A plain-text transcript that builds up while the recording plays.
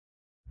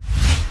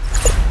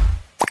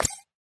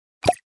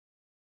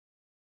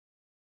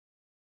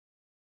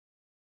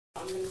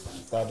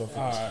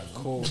Alright,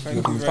 cool.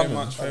 Thank you very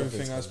much for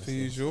everything as per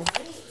usual.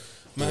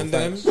 Man,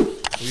 them,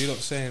 what you lot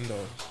saying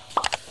though?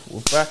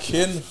 We're back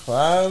in,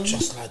 fam.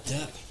 Just like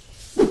that.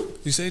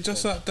 You say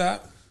just like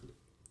that?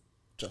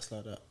 Just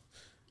like that.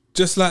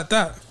 Just like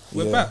that.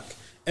 We're back.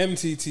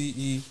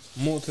 MTTE,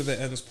 More to the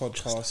Ends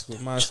podcast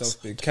with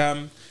myself, Big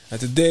Cam. And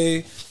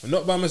today, we're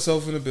not by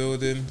myself in the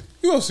building.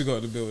 Who else you got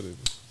in the building?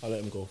 I'll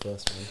let him go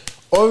first, man.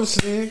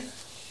 Obviously,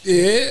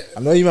 Yeah. I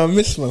know you man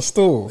missed my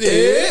store.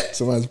 Yeah.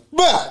 So man's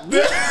back.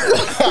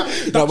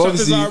 No, but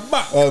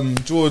obviously,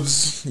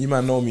 George, you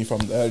man know me from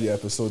the earlier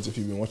episodes if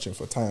you've been watching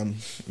for time.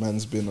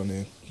 Man's been on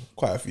here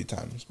quite a few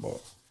times, but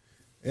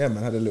yeah,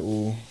 man, had a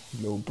little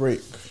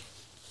break.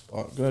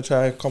 But gonna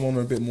try come on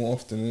a bit more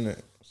often, innit?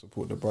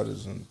 Support the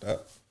brothers and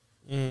that.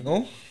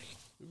 No?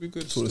 It'd be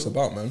good. That's what it's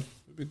about, man.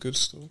 It'd be good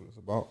still. That's what it's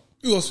about.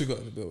 Who else we got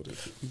in the building?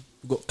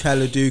 We've got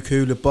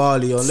Kaladuku,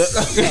 Labali on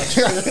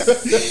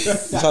it.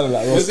 You sounded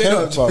like Ross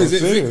Kemp, bro. Is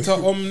it Victor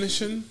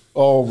Omniscient?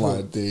 Oh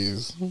my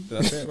days. Did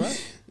I say it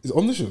right? Is it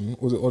Omniscient?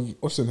 Was it on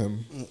Oshinham?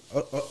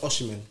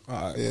 Oshiman.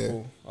 Alright, Yeah.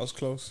 cool. I was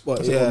close. But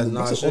That's yeah, an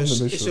no,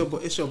 Omniscient.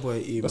 it's your boy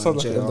E, That man.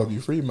 sounds like JR. an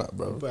MW3 map,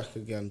 bro.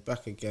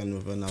 Back again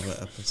with another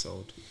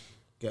episode.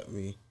 Get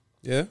me?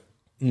 Yeah?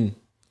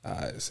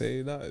 Alright,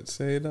 say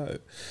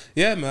that.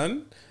 Yeah,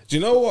 man. Do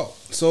you know what?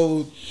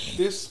 So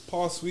this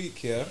past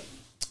week, yeah,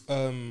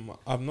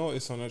 I've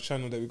noticed on our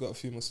channel that we got a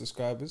few more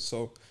subscribers.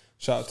 So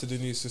shout out to the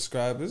new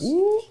subscribers.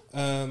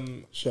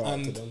 Shout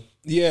out to them.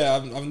 Yeah,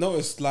 I've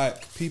noticed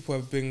like people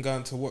have been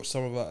going to watch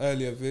some of our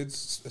earlier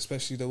vids,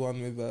 especially the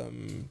one with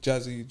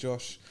Jazzy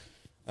Josh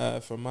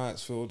from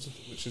Myattsfield,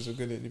 which is a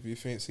good interview.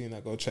 If you ain't seen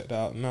that, go check that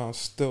out now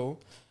still.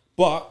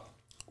 But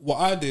what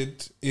I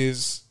did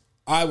is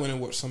I went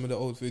and watched some of the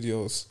old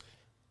videos,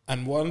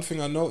 and one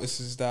thing I noticed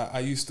is that I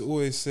used to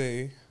always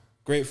say,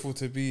 grateful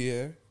to be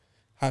here,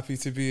 happy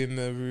to be in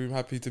the room,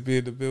 happy to be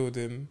in the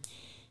building,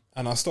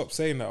 and I stopped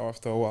saying that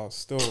after a while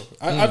still.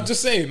 I'm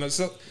just saying, that's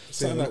not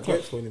Saying that not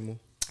grateful anymore.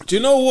 Do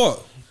you know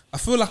what? I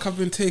feel like I've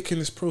been taking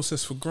this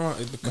process for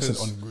granted because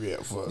That's an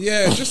ungrateful.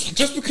 yeah,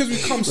 just because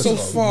we've come so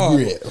far,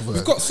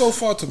 we've got so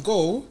far to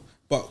go,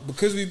 but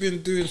because we've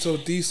been doing so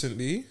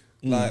decently,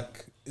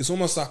 like it's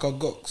almost like I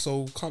got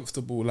so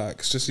comfortable. Like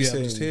it's just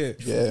I'm just here.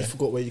 Yeah. You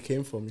forgot where you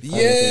came from. You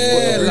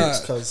Yeah,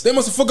 like, they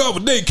must have forgot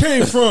where they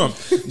came from.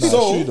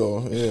 So, true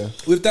though, yeah.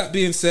 With that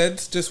being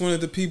said, just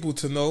wanted the people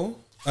to know,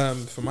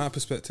 from my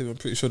perspective, I'm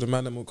pretty sure the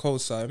man will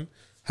co-sign.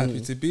 Happy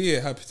to be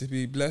here, happy to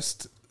be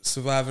blessed,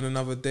 surviving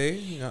another day.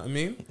 You know what I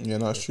mean? Yeah,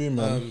 no, it's true,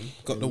 man.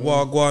 Got the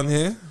Wagwan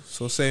here,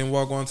 so saying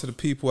Wagwan to the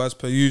people as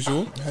per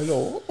usual.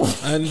 Hello.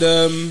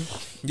 And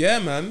yeah,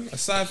 man.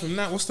 Aside from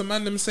that, what's the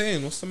man them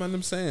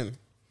saying?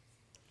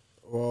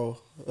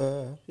 Well,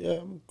 yeah,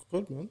 I'm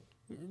good, man.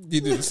 You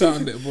didn't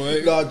sound it,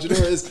 boy. No, do you know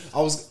what it is? I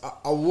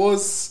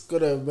was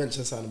gonna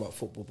mention something about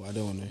football, but I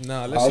don't want to.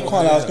 Nah, I let's not do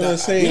was that. gonna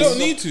say We don't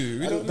need to.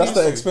 that's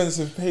the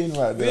expensive pain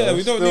right there. Yeah,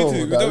 we don't need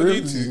to. We don't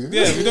need to.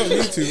 Yeah, we don't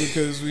need to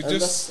because we And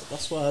just.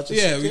 that's why I just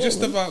Yeah, we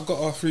just about got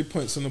our 3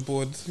 points on the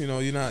board. You know,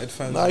 United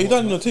fans. Nah, you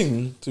done your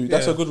thing.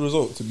 That's Yeah. a good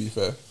result, to be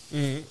fair.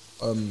 Mhm.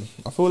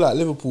 I feel like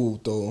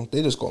Liverpool though,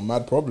 they just got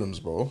mad problems,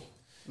 bro.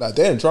 Like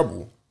they're in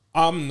trouble.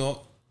 I'm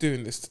not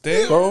doing this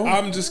today, Bro,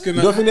 I'm just gonna.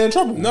 You don't think they're in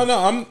trouble? No.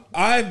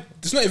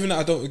 It's not even that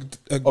I don't.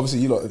 Obviously,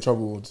 you lot in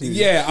trouble too.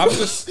 Yeah,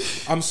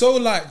 I'm so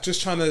like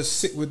just trying to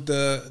sit with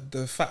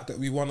the fact that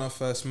we won our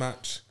first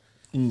match.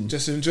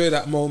 Just enjoy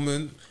that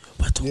moment.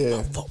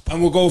 Yeah.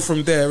 And we'll go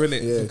from there,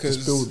 innit? Yeah, because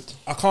just build.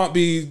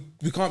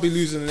 we can't be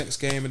losing the next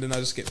game and then I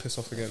just get pissed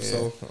off again. Yeah.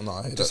 So No,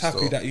 I hate just that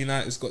happy still. that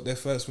United's got their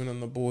first win on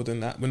the board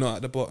and that we're not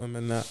at the bottom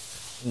and that.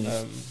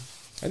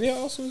 And yeah,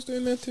 Arsenal's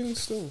doing their thing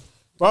still.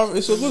 Bro,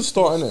 it's a good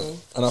start, innit?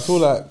 And I feel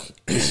like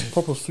it's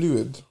proper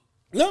fluid.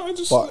 No, I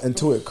just But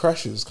until it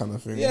crashes, kind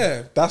of thing.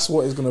 Yeah. That's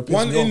what is gonna piss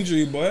one me off.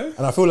 injury, boy.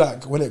 And I feel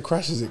like when it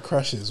crashes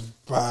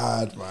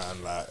bad,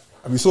 man. Like,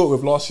 and we saw it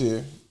with last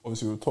year.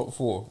 Obviously, we were top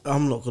 4.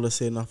 I'm not gonna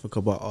say nothing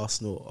about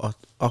Arsenal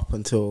up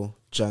until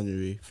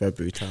January,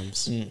 February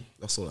times.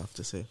 That's all I have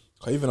to say.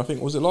 Even I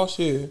think was it last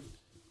year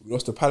we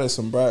lost to Palace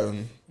and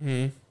Brighton,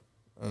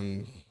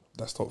 and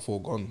that's top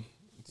 4 gone.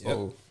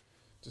 So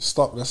just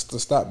stop. That's the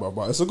stat, bro.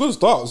 But it's a good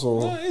start. So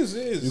No, it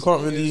is. you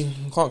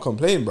can't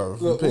complain, bro.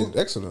 You played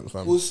excellent,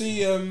 fam. We'll see.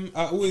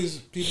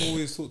 People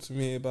always talk to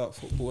me about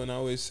football, and I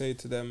always say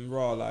to them,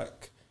 "Raw,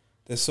 like,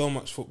 there's so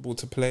much football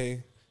to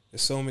play.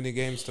 There's so many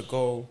games to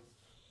go.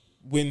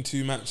 Win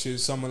 2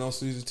 matches, someone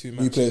else loses 2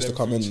 matches. New players to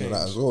come in everything and that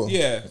changes. as well.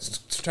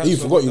 Yeah, You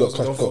forgot you got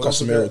Don't forget-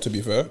 Casemiro, to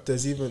be fair.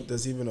 There's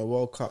even a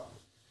World Cup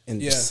in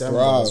Yeah. December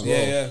Right, as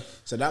well. Yeah.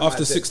 So that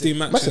After might- 16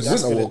 Massive matches.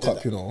 that's winter gonna World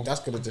Cup, you know. That's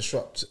gonna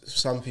disrupt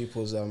some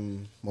people's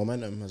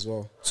momentum as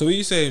well. So what are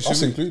you saying? Should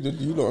Us we, included.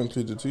 You lot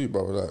included too,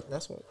 bro. Like,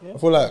 That's what. Yeah. I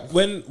feel like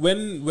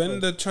when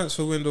the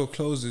transfer window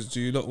closes,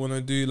 do you not want to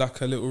do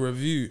like a little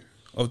review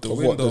of the of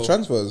window? what the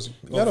transfers.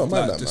 Yeah, I don't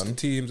mind that, just man.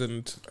 the teams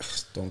and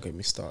Don't get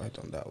me started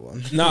on that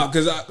one. nah,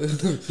 because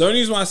the only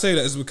reason why I say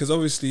that is because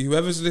obviously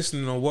whoever's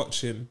listening or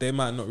watching, they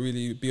might not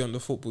really be on the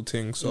football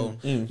thing. So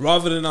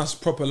rather than us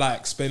proper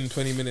like spend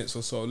 20 minutes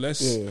or so,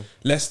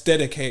 let's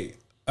dedicate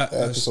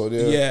episode,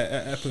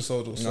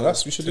 episode or so. No,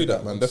 we should do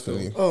that, man.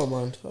 Definitely. Oh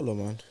man, hello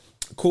man.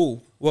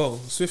 Cool. Well,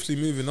 swiftly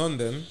moving on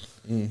then.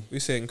 We're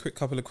saying quick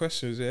couple of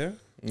questions, yeah.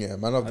 Yeah,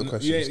 man, I love the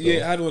questions.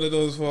 Yeah, had one of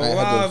those for a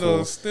while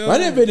though. Still,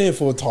 man, ain't been here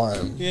for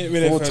time. Yeah,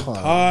 been here for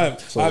time.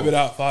 So, I've been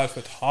outside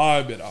for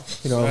time, you know.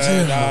 You know what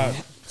I'm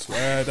saying?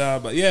 Swear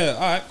down. But yeah,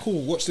 all right,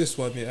 cool. Watch this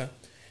one, yeah.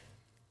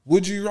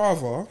 Would you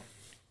rather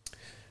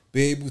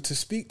be able to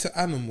speak to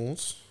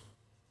animals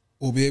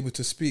or be able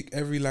to speak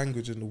every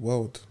language in the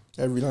world?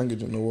 Every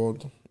language in the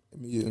world.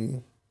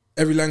 Immediately.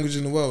 Every language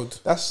in the world.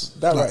 That's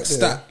that like right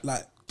stat, there.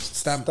 like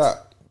stamp.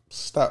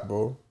 Stat,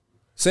 bro.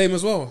 Same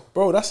as well.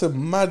 Bro, that's a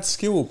mad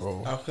skill,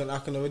 bro. I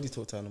can already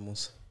talk to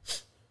animals.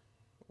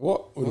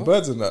 What? With the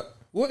birds and that?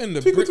 What in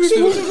the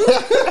Brixton?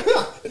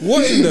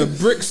 What in the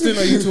Brixton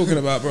are you talking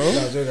about, bro?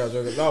 No, I'm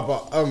joking. No,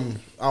 but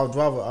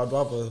I'd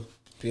rather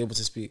be able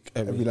to speak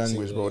every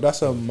language, bro.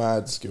 That's a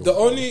mad skill.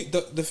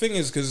 The thing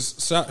is, because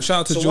shout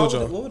out to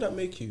Georgia. What would that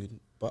make you?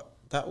 But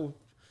that would.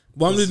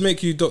 One would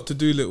make you Dr.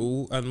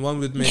 Doolittle, and one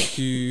would make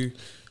you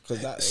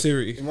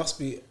Siri. It must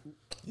be.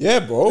 Yeah,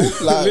 bro.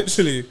 Like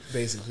literally,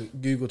 basically,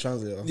 Google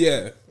Translator.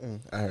 Yeah,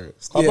 I heard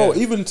it. Bro,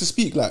 even to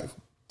speak like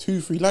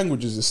 2-3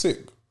 languages is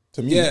sick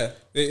to me. Yeah,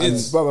 it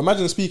is. But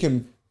imagine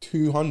speaking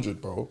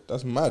 200, bro.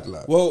 That's mad,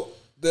 like. Well,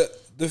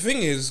 the thing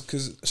is,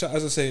 because as I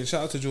was saying,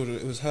 shout out to Georgia.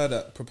 It was her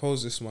that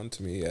proposed this one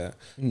to me. Yeah,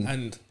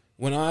 and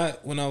when I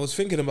was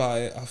thinking about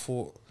it, I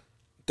thought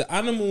the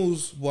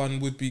animals one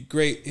would be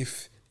great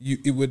if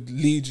it would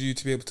lead you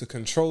to be able to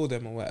control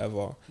them or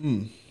whatever.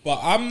 But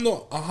I'm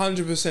not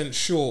 100%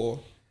 sure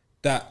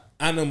that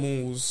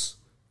animals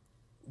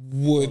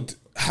would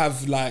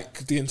have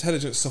like the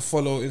intelligence to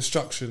follow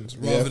instructions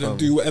rather than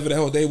do whatever the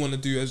hell they want to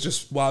do as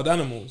just wild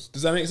animals.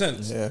 Does that make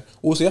sense? Yeah.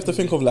 Also, you have to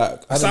think of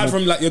like aside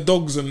from like your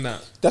dogs and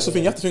that. That's the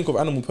thing. You have to think of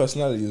animal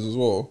personalities as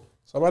well.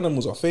 Some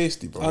animals are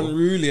feisty, bro.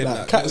 Unruly and like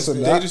that. Cats and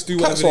they that. just do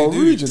cats whatever they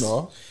do. Rude, you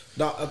know.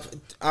 Now,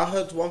 I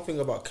heard one thing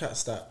about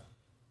cats that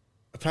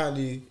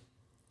apparently,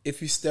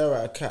 if you stare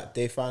at a cat,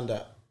 they find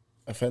that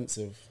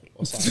offensive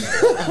or something.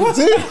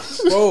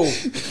 Bro,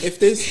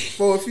 if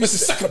you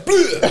sack of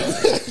blue.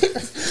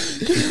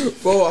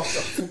 Bro, I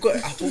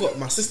forgot.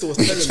 My sister was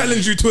telling me.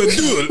 Challenge you to a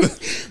duel.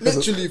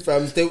 Literally,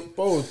 fam.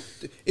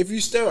 If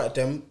you stare at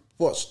them,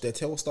 watch their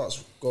tail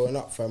starts going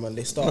up, fam, and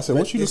they start. I said,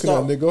 what you looking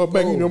at? They go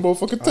banging your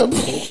motherfucking temple.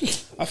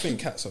 I think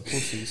cats are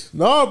pussies.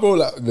 Nah, bro,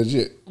 like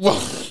legit.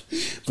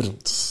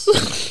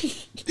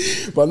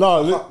 But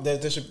no,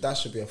 that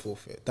should be a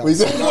forfeit. That was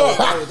too dead.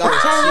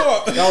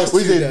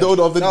 Donkey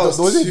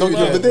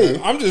of the day.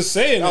 I'm just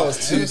saying that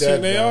was too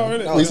dead. They are,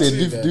 innit? We say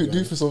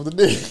doofus of the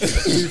day.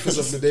 Doofus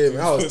of the day, man.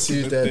 That was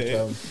too dead,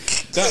 fam.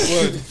 That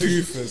word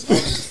doofus, I'm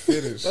just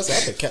finished. That's what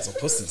I think cats are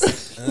pussies.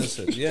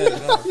 Yeah.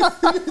 No.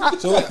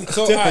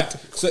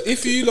 So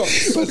if you look,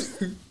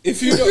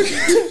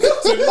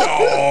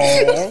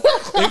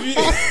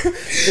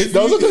 that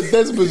was like a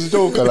Desmond's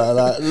joker,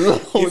 like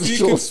if you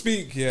can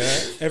speak,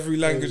 every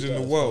language in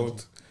the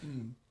world,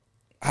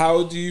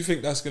 how do you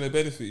think that's going to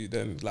benefit you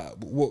then? Like,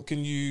 what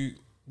can you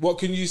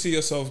see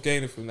yourself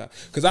gaining from that?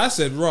 Because I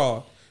said,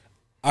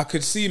 I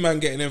could see man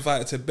getting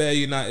invited to bare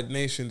United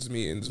Nations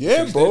meetings.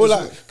 Yeah, bro.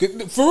 Like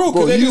for real,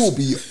 bro, you will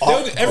be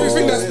up,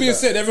 everything that's being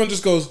said. Everyone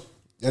just goes,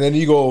 and then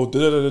you go,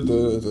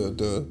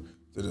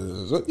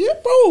 yeah,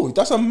 bro.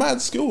 That's a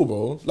mad skill,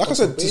 bro. Like I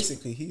said,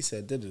 basically, he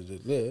said,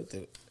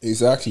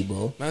 exactly,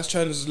 bro. Man's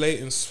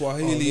translating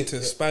Swahili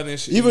to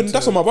Spanish. Even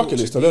that's on my bucket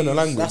list to learn a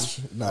language.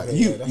 Like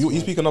you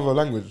speak another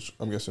language.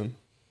 I'm guessing.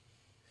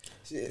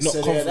 Not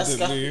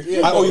confidently.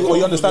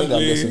 You understand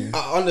that,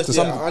 I'm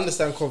guessing. I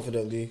understand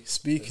confidently.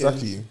 Speaking,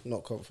 exactly.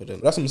 Not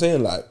confident. That's what I'm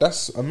saying. Like,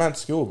 that's a mad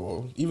skill,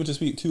 bro. Even to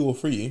speak 2 or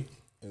 3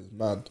 is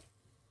mad.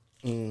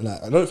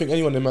 Like, I don't think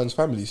anyone in man's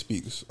family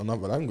speaks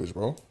another language,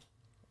 bro.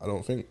 I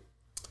don't think.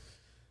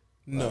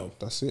 No.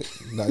 That's it.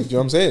 Like, do you know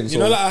what I'm saying? You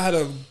know, like I had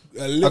a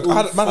little...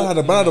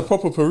 Man had a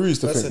proper peruse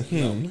to think,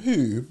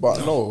 who?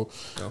 But no.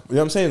 You know what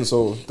I'm saying?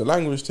 So, the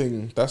language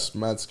thing, that's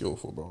mad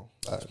skillful, bro.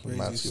 Like,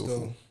 mad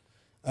skillful.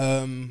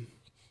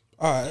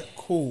 Alright,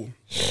 cool.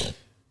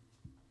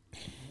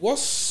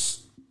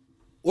 What's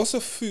a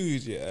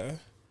food,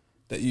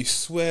 that you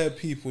swear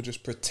people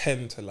just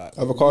pretend to like?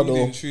 Avocado.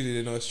 Really and truly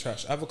they know it's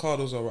trash.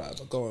 Avocado's alright,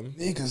 but go on.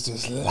 Niggas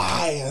just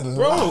lying,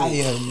 bro.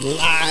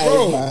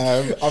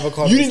 Man.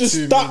 Avocado. You need to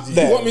stop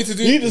there. You want me to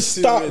do? You need to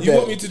stop there. You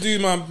want me to do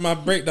my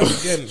breakdown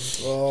again?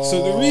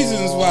 So the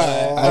reasons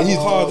why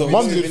avocado. On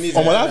my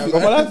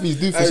life, he's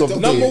doofus of the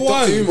day. Number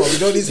one, we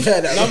don't need to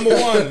hear that. Number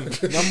one,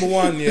 if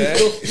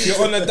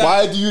you're on a diet.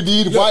 Why do you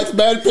need white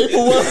man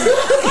paperwork?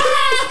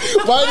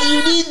 Why do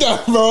you need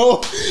that,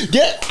 bro?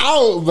 Get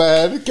out,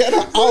 man. Get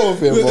out of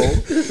here, bro.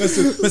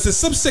 That's a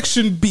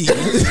subsection B.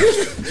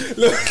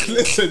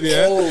 Listen,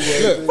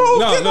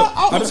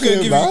 I'm just going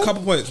to give you a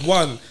couple points.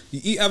 One, you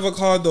eat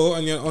avocado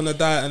and you're on a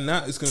diet and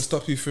that is going to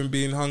stop you from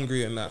being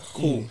hungry and that.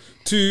 Cool.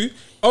 2,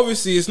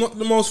 obviously it's not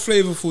the most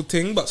flavorful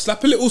thing, but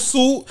slap a little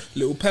salt,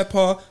 little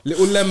pepper,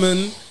 little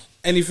lemon,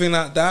 anything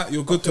like that,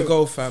 you're good to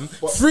go, fam.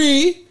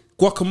 3,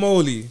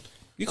 guacamole.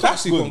 You can't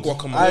sleep on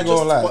guacamole. I ain't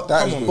gonna lie.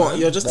 Come on, But man.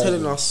 you're just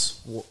telling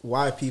us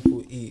why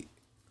people eat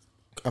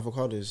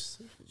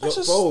avocados.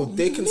 Bro,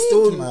 they can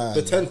still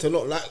pretend to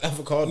not like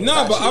avocado.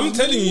 No, but I'm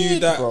telling you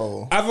that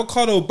bro.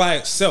 avocado by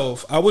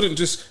itself, I wouldn't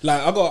just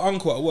like. I got an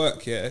uncle at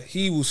work. Yeah,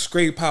 he will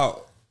scrape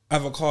out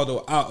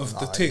avocado out of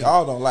the thing.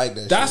 Y'all don't like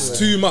that. That's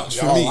too much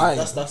for me.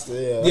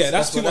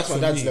 That's Too much my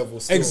for dad's me. level.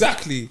 Still.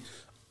 Exactly.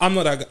 I'm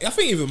not that guy. I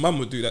think even mum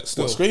would do that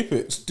still. Scrape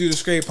it. Do the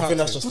scrape out. I think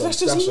that's That's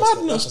just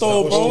madness,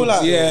 though, bro.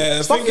 Like,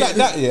 Yeah, stuff like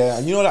that. Yeah,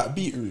 and you know that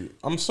beetroot.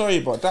 I'm sorry,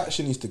 but that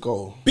shit needs to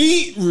go.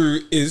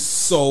 Beetroot is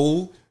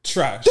so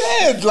trash.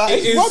 Dead, like It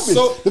it's is rubbish.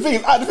 so- The thing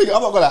is, I'm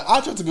not gonna lie.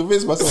 I tried to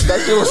convince myself that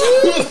shit was.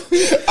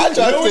 I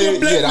tried You know to when you're say,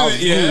 blending that it,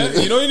 was yeah?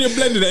 good. You know when you're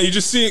blending it, you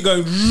just see it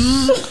going,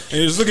 and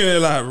you're just looking at it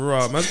like,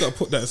 rah, man's got to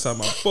put that inside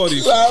my body.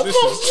 Like, This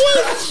bro,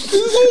 is-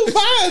 it's so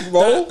bad,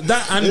 bro.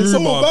 That and It's so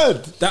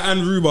rhubarb. bad. That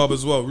and rhubarb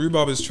as well.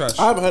 Rhubarb is trash.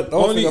 I don't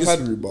think I've it's-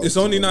 had rhubarb. It's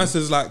only nice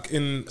as like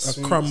in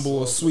a crumble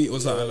or sweet or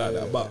something like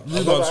that. But I've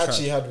never rhubarb's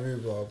actually trash. had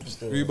rhubarb.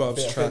 Still.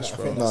 Rhubarb's trash,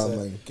 bro. Nah,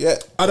 man. Yeah,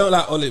 I don't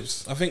like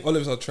olives. I think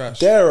olives are trash.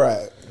 they're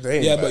right. They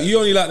ain't Yeah, bad. but you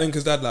only like them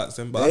because dad likes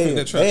them. But I think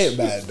they're They ain't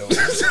trash. bad though.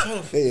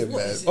 They ain't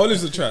bad.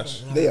 Olives are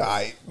trash. They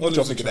alright. What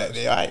you thinking that?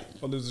 They alright.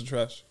 Olives are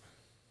trash.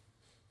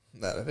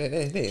 Nah,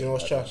 they Do you know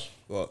what's trash?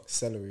 What?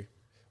 Celery.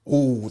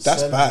 Ooh,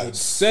 that's Celery. bad.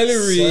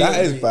 Celery.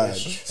 That is bad.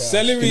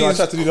 Celery You know, I is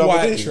tried to do the other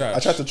quite day. trash. I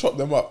tried to chop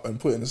them up and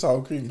put it in the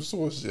sour cream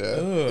sauce. Yeah,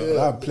 and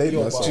I played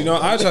myself. Do you know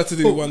what I tried to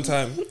do one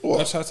time?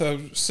 What? I tried to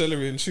have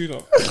celery and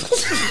tuna.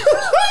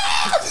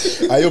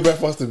 Your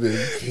breath must have been.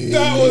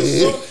 That was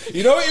so.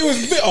 You know, it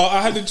was bitter.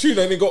 I had the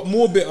tuna and it got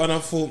more bitter, and I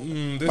thought,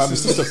 this Man,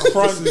 is it's just a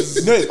crunch.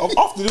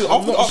 No,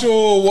 I'm not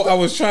sure what I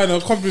was trying to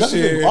accomplish That's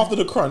the thing, here. after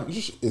the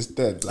crunch, it's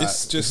dead. Like,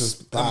 It's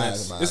just a bad,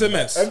 mess. man. It's a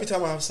mess. Every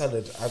time I have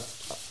salad,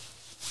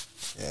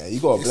 Yeah, you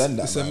gotta blend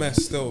that. It's man. a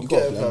mess still. You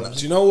gotta Yeah, blend man. that.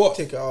 Do you know what?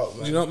 take it out,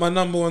 man. Do you know what my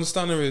number one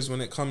stunner is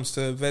when it comes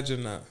to veg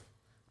and that?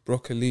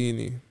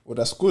 Broccolini. Well,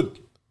 that's good.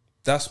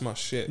 That's my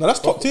shit. No, that's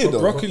top tier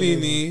though.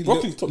 Broccolini,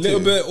 Broccoli's top little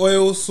tier. bit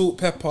oil, salt,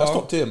 pepper. That's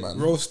top tier, man.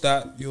 Roast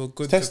that, you're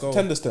good to go.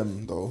 Tender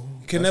stem though.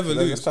 You can That's- never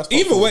that's- lose. that's top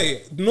Either tier.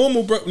 way,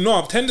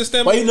 normal tender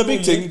stem. But in the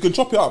big normal, thing, you can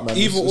chop it up, man.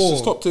 Either it's or,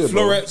 just top tier,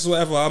 bro. florets,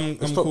 whatever. I'm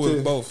top cool tier.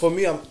 with both. For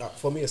me,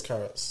 it's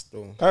carrots.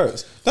 Though.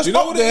 Carrots. That's Do you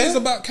know up what there. it is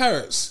about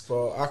carrots?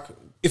 Bro,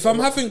 If I'm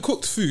having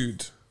cooked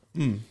food,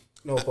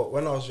 no, but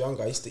when I was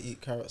younger, I used to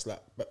eat carrots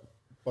like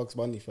Bugs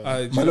Bunny. Fam. do My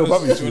you little know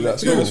brother used to do that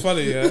do you know what's still.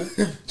 funny?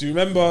 Yeah. Do you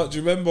remember?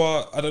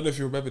 I don't know if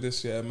you remember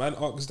this. Yeah, man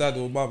asked dad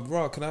or mum,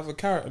 "Bro, can I have a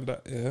carrot?" And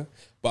that. Yeah.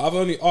 But I've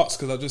only asked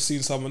because I've just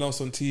seen someone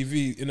else on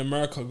TV in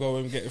America go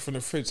and get it from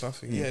the fridge. So I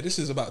think, yeah, this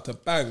is about to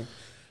bang.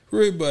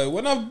 Rude boy,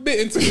 when I bit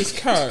into this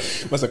carrot,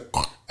 That's a.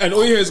 and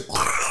all you hear is,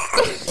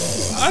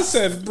 I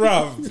said,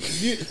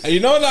 bruv, and you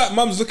know, like,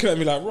 mum's looking at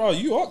me like, bro,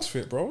 you asked for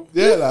it, bro.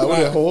 Yeah, like what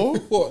a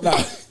whore. What,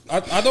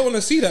 like, I don't want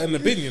to see that in the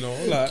bin, you know,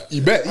 like,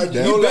 You bet eat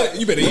that.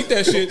 you better eat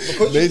that shit.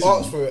 Because Lazy. you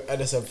asked for it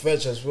and it's a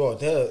veg as well.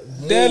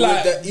 They're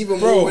like, even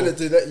bro, more willing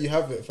to let you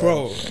have it, fam.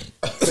 Bro,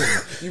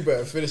 You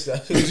better finish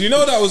that. because you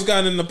know that was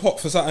going in the pot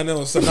for something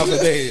else another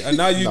day, and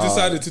now you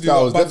decided to do that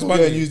what was Bugs definitely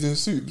getting Bunny. used in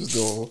soups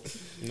though.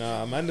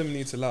 Nah, man, them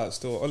need to lie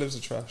still. Olives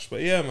are trash,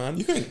 but yeah, man.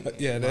 You think?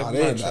 Yeah, they're Nah,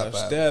 mad ain't trash. that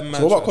bad. They're mad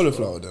So what about trash,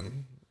 cauliflower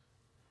then?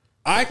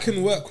 I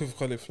can work with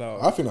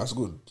cauliflower. I think that's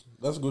good.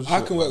 That's good. I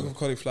shit, can work man. with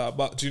cauliflower,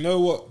 but do you know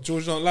what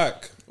George don't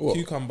like? What?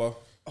 Cucumber.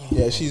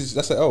 Yeah,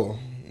 that's an L.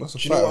 That's a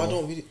Do you know fat what? I L.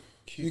 don't really.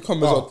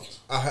 Cucumbers are.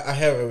 I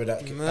hear it with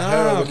that. Nah, I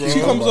hear it with bro.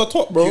 Cucumbers are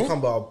top, bro.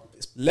 Cucumber.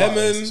 Is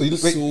Lemon, So you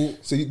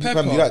salt,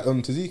 pepper. you like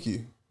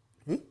tzatziki?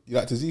 You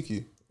like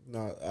tzatziki?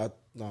 No.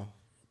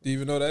 Do you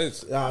even know what that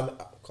is?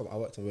 Come on, I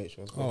worked in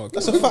Waitrose. Oh, okay.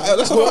 That's a fat L.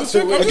 That's a fat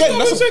checking- I'm again.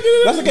 just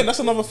checking it. That's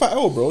another fat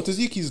L, bro.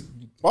 Tzatzikis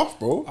buff,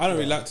 bro. I don't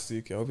really like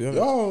tzatziki, I'll be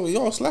honest.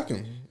 Y'all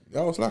slacking.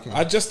 Y'all slacking.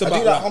 I just I about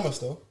do like like, hummus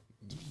though.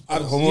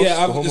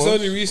 Hummus, it's hummus,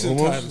 only recent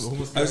hummus, times.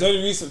 hummus. It's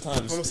only recent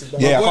times. Hummus is Yeah,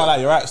 I better. can't lie.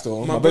 You're right. Still,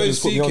 My my boy brother's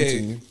put me on to CK,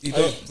 you. he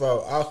don't.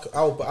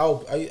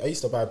 Bro, I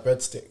used to buy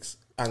breadsticks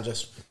and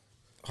just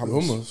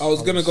hummus. Hummus. I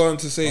was gonna go on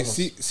to say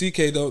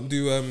CK don't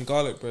do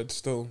garlic bread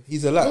still.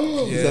 He's a lack.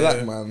 He's a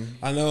lack, man.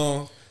 I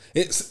know.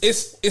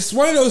 It's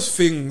one of those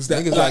things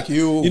that Niggas like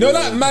you, know, bro.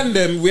 that man.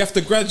 Them we have to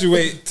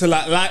graduate to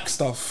like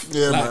stuff.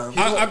 Yeah, like, man.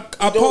 I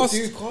pass.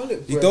 do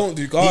garlic bread. You don't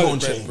do garlic gon'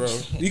 bread, change.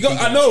 bro.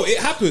 I know it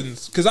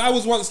happens because I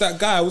was once that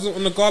guy. I wasn't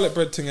on the garlic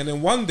bread thing, and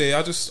then one day I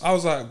was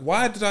like,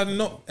 why did I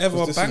not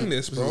ever bang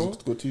this, bro?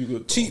 Good, too good.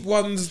 Bro. Cheap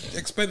ones,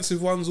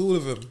 expensive ones, all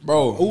of them,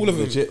 Bro, all of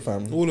them, legit,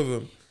 fam. all of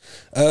them.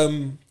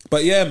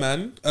 But yeah,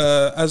 man.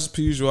 As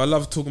per usual, I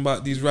love talking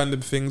about these random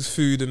things,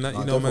 food and that.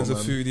 You know, man's a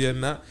foodie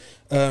and that.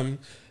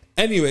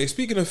 Anyway,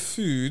 speaking of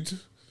food,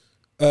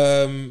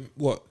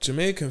 what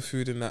Jamaican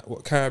food and that,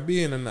 what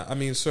Caribbean and that. I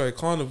mean, sorry,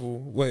 Carnival.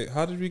 Wait,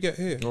 how did we get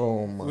here?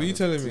 Oh my! What are you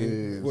telling me?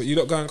 days. What, you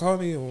not going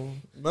Carni or?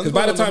 Because Man's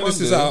by the going on time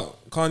this is Monday.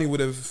 out, Carni would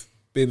have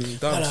been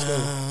done.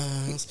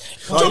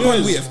 Still. Jump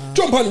on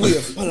Jump on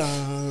wave. What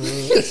are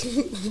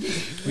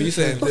you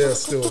saying? there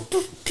still.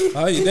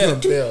 Are you there?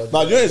 There.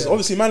 Nah, you know, it's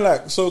obviously man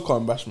like soca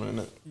and bashment,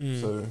 innit?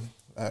 So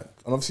Like,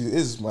 and obviously it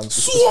is, man.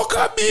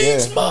 Soca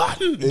beats, man.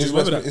 Do you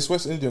remember that? It's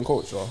West Indian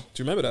culture.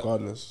 Do you remember that?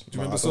 Regardless. Do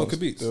you remember Soca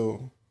Beats?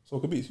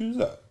 Soca Beats. Who's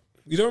that?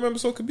 You don't remember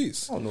Soca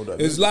Beats? I don't know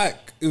that.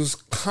 It was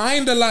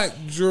kind of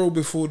like drill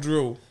before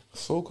drill.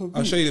 Soca Beats.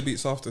 I'll show you the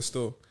beats after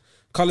still.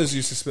 Colours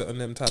used to spit on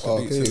them type of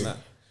beats and that.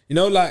 You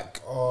know, like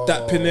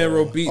that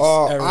Pinero Beats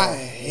era. I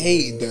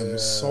hate them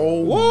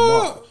so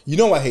much. You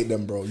know I hate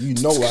them, bro. You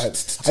know I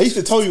used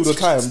to tell you all the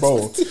time, bro.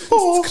 You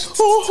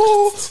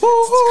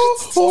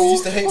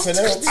used to hate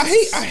Pinero Beats?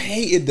 I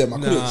hated them. I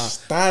couldn't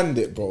stand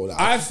it, bro. Like,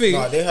 I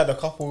think they had a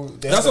couple.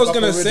 That's what I was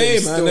gonna say,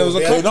 man. Still. There was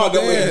a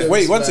couple.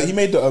 Wait, once he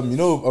made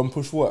the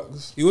Push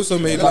Works. He also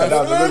made Life.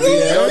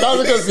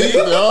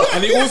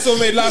 And he also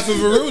made Life of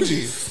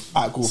Aruji.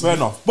 Alright, cool, fair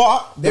enough.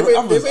 But they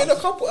made a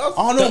couple.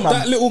 I know, man.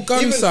 That little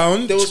gun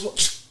sound. There was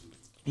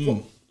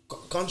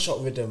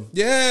gunshot rhythm.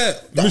 Yeah,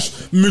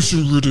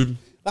 mission rhythm.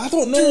 I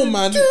don't know,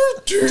 man.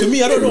 To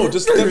me, I don't know.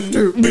 Just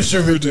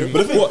mission rhythm.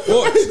 But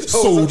what?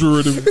 Soldier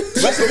rhythm.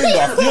 That's the thing, though.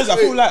 I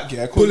feel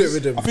like bullet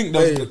rhythm. I think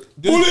there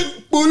was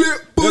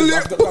bullet.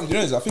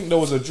 I think there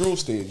was a drill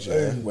stage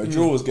where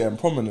drill was getting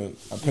prominent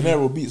and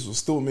Pinero Beats was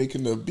still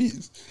making the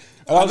beats.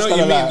 I know what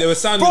you mean. They were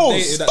sounding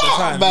dated at the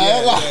time. Man.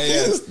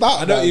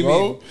 I know what you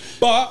mean.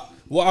 But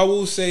what I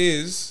will say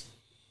is,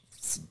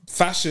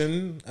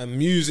 fashion and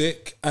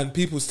music and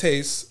people's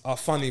tastes are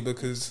funny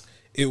because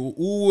it will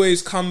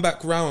always come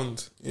back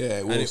round. Yeah,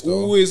 it will. And it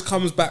always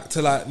comes back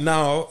to like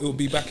now it will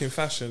be back in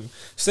fashion.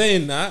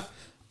 Saying that,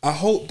 I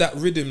hope that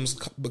rhythms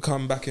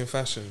become back in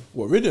fashion.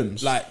 What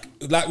rhythms? Like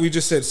we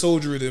just said,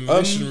 soldier rhythm,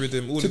 mission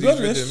rhythm, all of these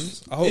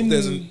rhythms. I hope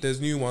there's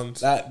new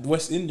ones. Like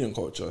West Indian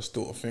culture is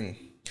still a thing.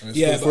 It's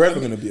yeah, still forever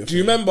going to be a thing. Do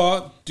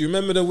you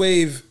remember the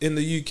wave in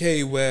the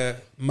UK where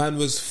man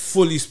was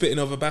fully spitting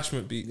over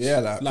bashment beats? Yeah,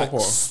 like proper.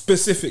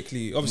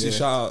 Specifically. Obviously,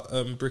 shout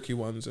out Bricky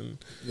ones and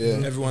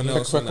everyone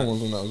else. Peckham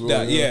was on that as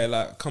well. Yeah,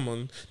 like come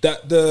on.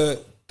 That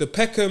the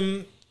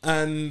Peckham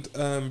and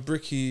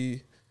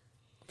Bricky,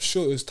 I'm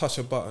sure it was Touch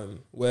a Button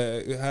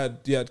where you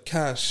had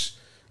Cash,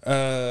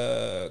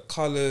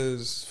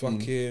 Colours,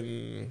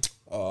 fucking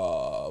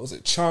was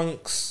it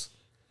Chunks?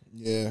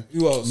 Yeah.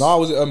 Who else? No,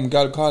 was it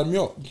Gal Call Me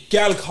Up?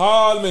 Gal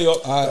Call Me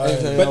Up.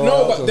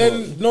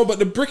 But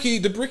the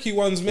Bricky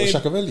ones made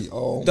Shacavelli.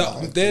 Oh,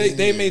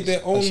 they made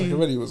their own.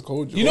 Shacavelli was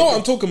cold. You know what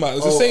I'm talking about?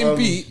 It was the same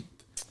beat.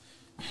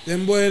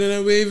 Them boy in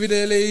a wavy,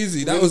 they're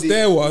lazy. That was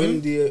their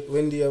one.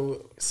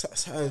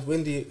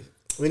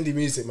 Windy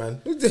music,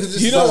 man. You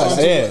know what I'm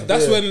talking about?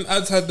 That's when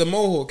ads had the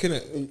mohawk,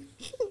 innit?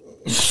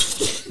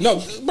 No,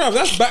 bro,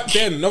 that's back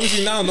then.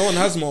 Obviously now no one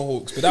has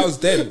mohawks, but that was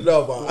then.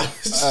 No, but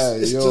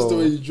it's just the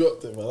way you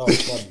dropped it, man. That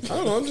was fun. I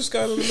don't know. I'm just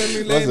going on the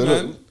memory lane,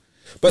 man.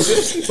 But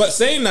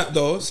saying that,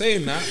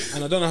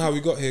 and I don't know how we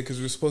got here because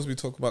we were supposed to be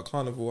talking about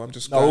Carnival. I'm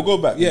just. No, we'll go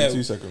back in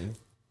 2 seconds.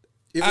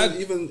 Sorry.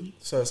 Even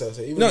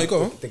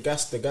go on. The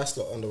gas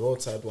lot on the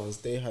roadside ones,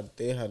 they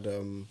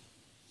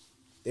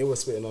were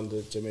spitting on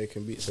the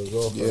Jamaican beats as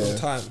well.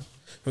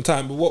 From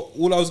time. But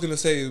all I was gonna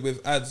say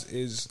with ads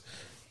is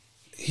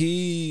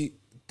he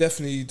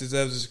definitely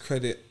deserves his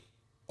credit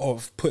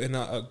of putting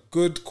out a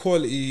good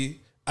quality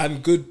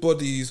and good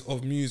bodies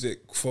of music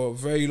for a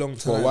very long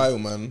time. For a while,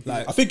 man.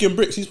 Like, I think in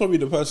Bricks, he's probably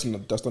the person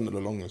that's done it the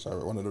longest.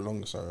 One of the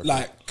longest.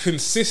 Like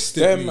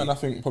consistently. Them, and I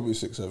think probably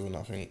 6, 7.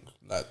 I think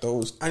like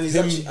those. And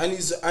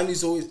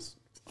he's always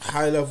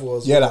high level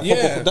as well. Proper,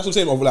 that's what I'm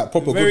saying. Of like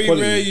proper very good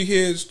quality. Very rare you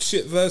hear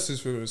shit verses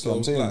from him. So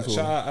like, shout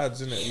out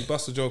ads, innit? You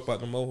bust a joke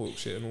about the mohawk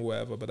shit and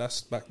whatever, but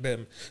that's back then.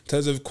 In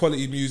terms of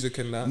quality music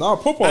and that. Nah,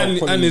 proper and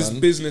quality, his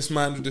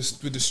businessman with the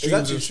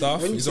streams and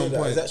stuff. He's on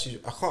point. I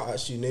can't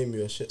actually name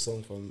you a shit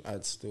song from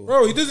ads still.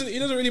 Bro, he doesn't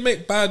really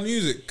make bad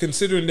music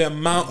considering the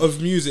amount of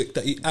music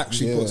that he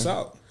actually puts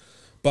out.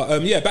 But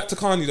back to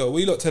Carni though. What are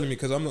you lot telling me?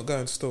 Because I'm not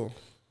going to store.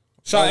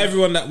 Shout out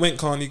everyone that went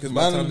Carni because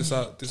by the time this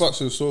out, fucks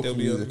with soulful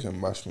music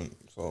and bashment.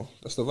 So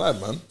that's the vibe,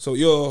 man. So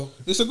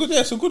it's a good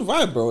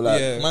vibe, bro. Like,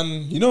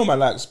 man, you know, man,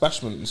 like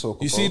bashment and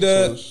soca. You see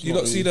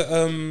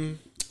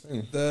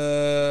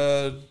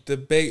the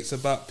debates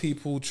about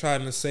people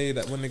trying to say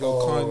that when they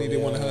go Carni, they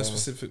want to hear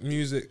specific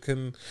music,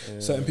 and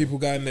certain people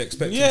going there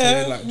expecting to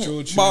hear like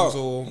drill tunes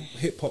or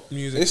hip hop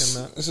music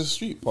and that. It's a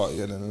street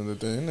party at the end of the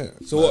day, isn't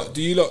it? So what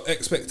do you lot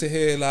expect to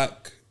hear?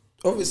 Like,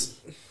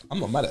 obviously, I'm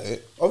not mad at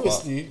it.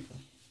 Obviously.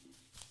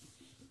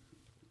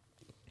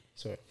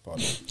 Sorry,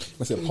 pardon.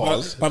 I said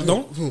pause.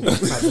 Pardon?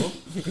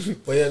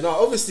 But yeah, no,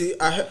 obviously,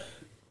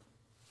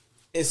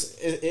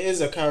 it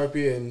is a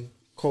Caribbean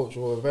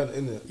cultural event,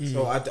 isn't it?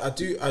 So I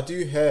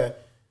do hear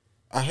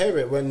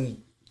it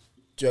when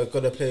they're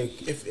gonna play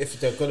if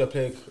they're gonna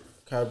play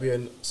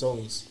Caribbean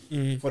songs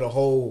for the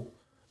whole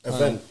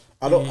event.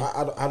 I don't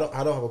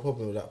have a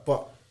problem with that.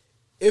 But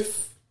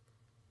if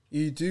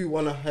you do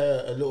want to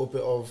hear a little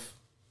bit of,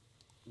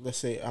 let's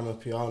say,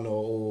 amapiano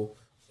or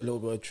a little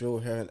bit of drill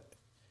here,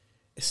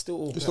 it's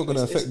not going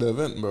to affect the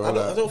event, bro.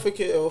 I don't think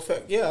it will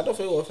affect. Yeah, I don't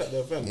think it will affect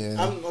the event.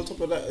 Yeah. And on top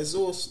of that, it's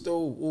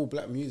still all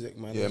black music,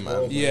 man. Yeah, man.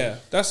 Well, yeah,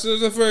 that's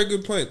a very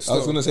good point. I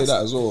was going to say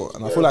that as well,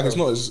 and I feel like it's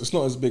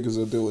not as big as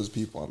a deal as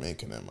people are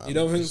making it, man. You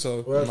don't think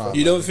so? Nah,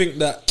 you don't think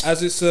that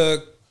as it's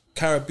a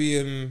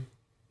Caribbean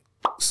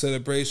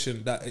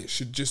celebration that it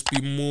should just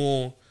be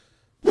more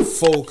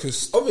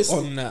focused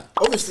on that.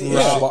 Obviously,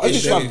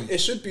 it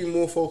should be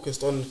more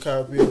focused on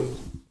Caribbean,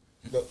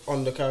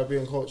 on the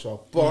Caribbean culture.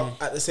 But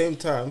at the same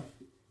time,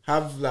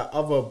 have like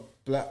other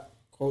black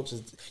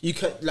cultures. You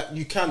can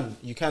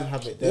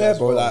have it there. Yeah,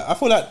 bro. Like, I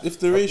feel like if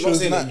the ratio is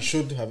that you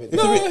should have it. I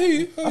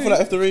feel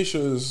like if the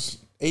ratio is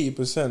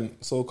 80%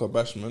 soca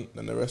bashment,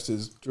 then the rest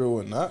is drill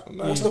and that.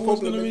 Like, what's the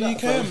problem with really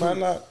that, care, man?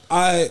 Like,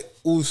 I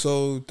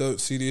also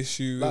don't see the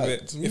issue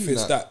like, with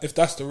it if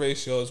that's the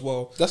ratio as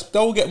well. that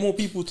will get more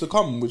people to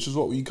come, which is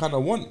what we kind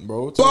of want,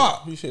 bro. To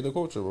appreciate the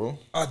culture, bro.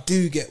 I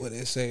do get what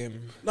they're saying.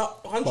 No,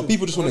 but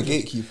people just want to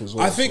gatekeep as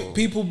well. I think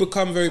people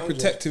become very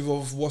protective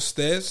of what's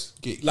theirs,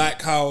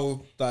 like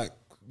how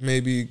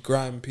maybe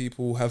grime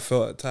people have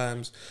felt at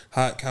times,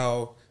 like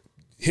how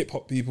hip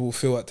hop people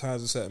feel at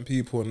times with certain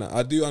people, and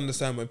I do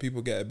understand when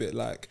people get a bit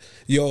like,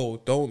 "Yo,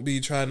 don't be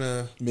trying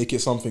to make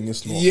it something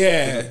it's not."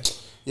 Yeah,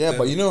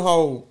 but you know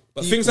how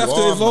things have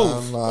to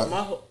evolve. Man,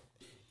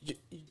 like,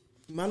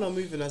 man are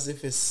moving as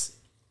if it's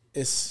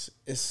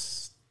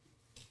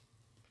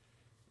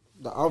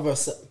the other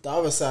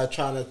side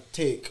trying to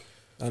take.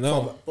 I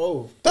know,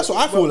 bro. That's what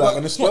I feel like,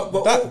 and it's not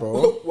that,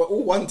 bro. We're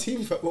all one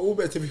team. We're all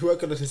meant to be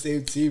working on the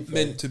same team. Bro.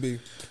 Meant to be.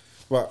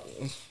 But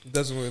it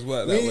doesn't always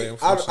work that way, I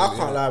unfortunately.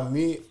 can't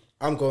lie.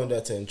 I'm going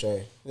there to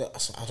enjoy. I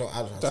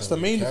don't That's the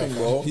main thing,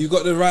 bro. You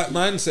got the right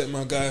mindset,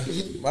 my guy.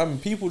 Man,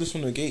 people just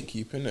want to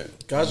gatekeep,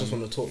 innit? Guys just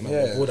want to talk, man.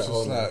 Yeah, Bored it's at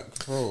just home,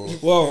 like, bro.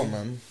 Well,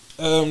 man.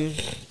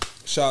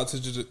 Shout out to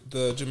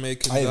the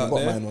Jamaicans I ain't out got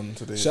there. mine on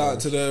today. Shout out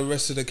to the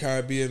rest of the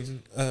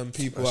Caribbean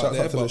people out Shout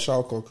there. out to the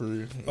Schalke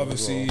crew.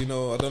 Obviously, you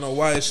know, I don't know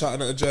why he's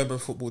shouting at a German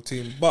football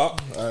team,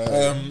 but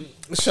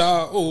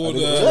shout out all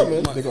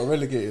they got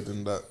relegated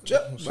in that.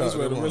 That's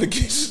where the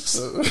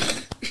relegation.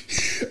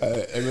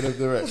 Eminem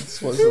Direct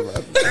sponsor,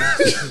 man.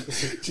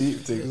 Cheap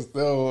things,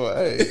 no.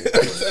 Hey,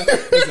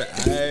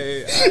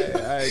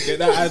 get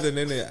that adding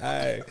in it.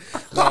 Aye,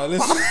 no,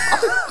 listen.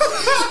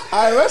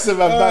 Where's the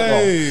Van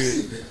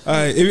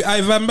Banner?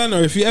 Aye, Van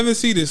Banner, if you ever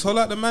see this, hold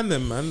out the man,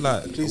 then, man.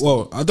 Like,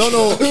 well, I don't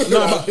know.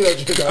 No, but,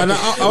 and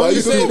I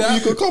only say that.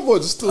 You could come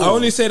on still. I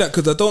only say that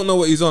because I don't know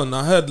what he's on.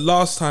 I heard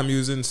last time he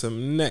was in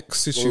some neck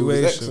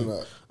situation.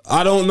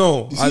 I don't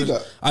know. You see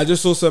that? I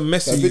just saw some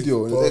messy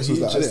video. And his ex was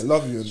like, I didn't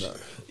love you in that.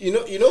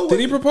 You know. Did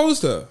he propose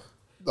to her?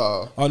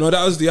 Nah. Oh no,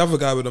 that was the other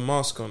guy with the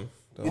mask on.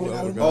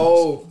 Yeah.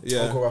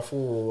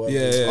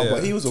 Yeah.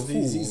 But he was a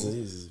fool.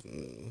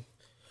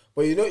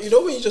 But you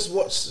know when you just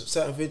watch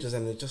certain videos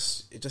and it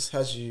just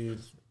has you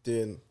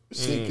doing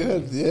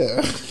good,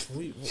 yeah. What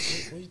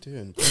are you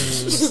doing?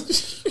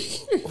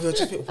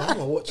 Why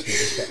am I watching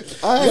this?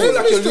 You feel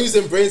like you're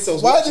losing brain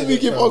cells. Why did we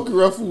give Uncle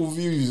Raffle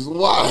views?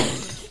 Why?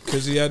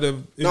 Because he had a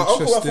no,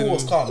 Uncle Raffle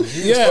was calm. I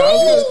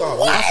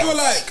feel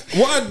like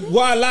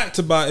what I liked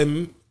about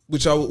him,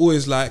 which I will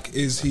always like,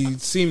 is he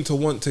seemed to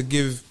want to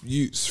give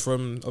youths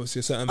from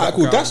obviously a certain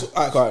background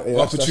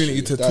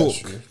opportunity to talk.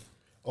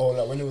 Oh,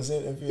 like when he was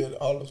interviewing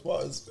Harlem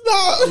Spartans.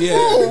 No, yeah,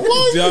 bro, do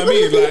you know what I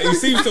mean? Like he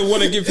seems to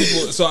want to give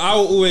people. So I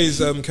will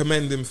always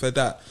commend him for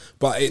that.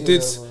 But it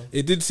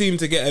did seem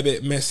to get a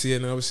bit messy,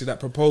 and obviously that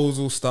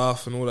proposal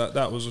stuff and all that.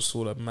 That was just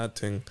sort of mad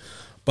thing.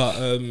 But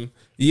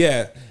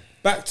yeah.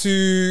 Back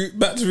to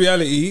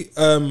reality.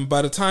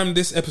 By the time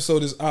this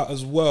episode is out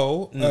as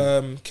well,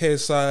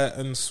 KSI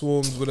and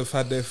Swarmz would have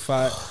had their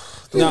fight.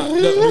 Now,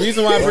 the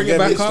reason why I bring it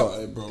back up,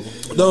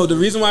 the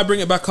reason why I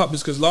bring it back up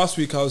is because last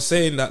week I was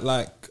saying that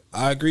like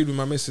I agreed with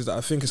my missus that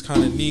I think it's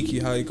kind of sneaky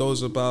how he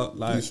goes about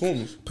like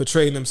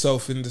portraying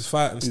himself in this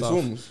fight and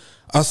stuff.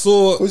 I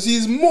saw because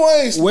he's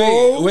moist.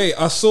 Wait,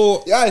 I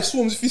saw. Yeah,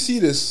 Swarmz. If you see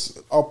this,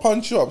 I'll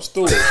punch you up.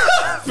 Still,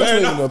 that's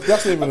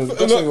not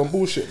even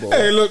bullshit, bro.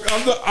 Hey, look,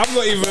 I'm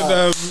not even.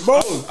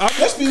 Bro,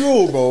 let's be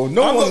real, bro. I'm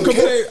not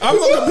complaining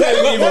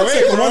either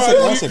way, bro.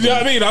 You know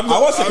what I mean? I'm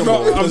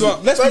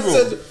not. Let's be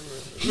real.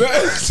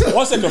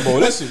 1 second, bro.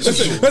 Listen.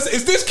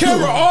 Is this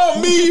camera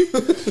on me?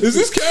 But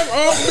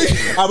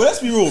let's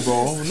be real,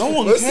 bro. No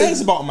one cares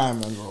about my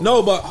man, bro.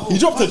 No, but he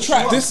dropped the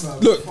track. When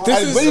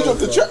he dropped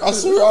the track, I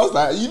swear I was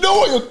like, you know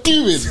what you're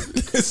doing.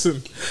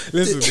 Listen,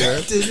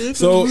 man.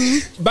 So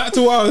back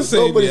to what I was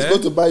saying. Nobody's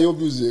got to buy your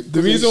music.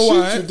 The reason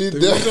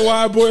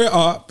why I brought it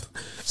up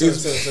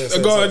is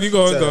go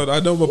on. I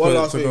know my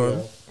point. So go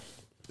on.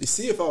 You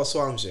see, if I was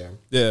Swarmz,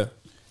 yeah.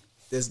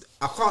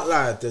 I can't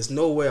lie. There's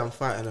no way I'm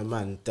fighting a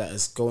man that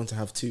is going to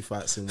have 2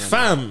 fights in one.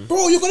 Fam,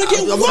 bro, you're gonna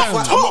get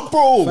whacked up,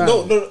 bro.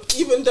 No,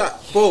 even that,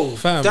 bro.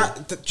 Fam,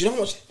 that do you know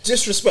how much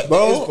disrespect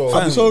that is, bro?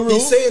 I'm so real.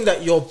 He's saying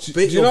that you're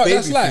do you know what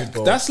that's like? Food,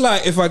 bro. That's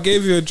like if I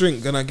gave you a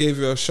drink and I gave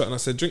you a shot and I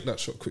said, drink that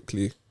shot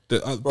quickly.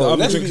 The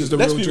other drink is the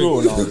real drink.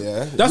 Real now,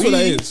 yeah. That's what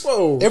that is.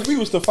 Bro. If we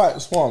was to fight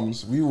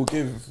Swarmz, we will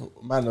give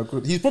man a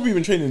good. He's probably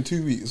been training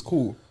 2 weeks,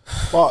 cool.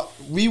 But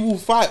we will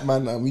fight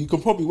man, and we can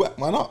probably whack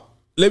man up.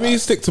 Let me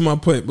stick to my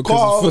point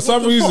because for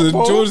some reason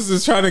George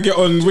is trying to get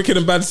on Wicked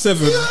and Bad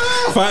 7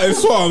 fighting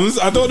Swarmz.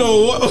 I don't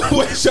know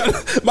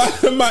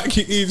what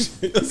Mikey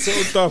EJ. That's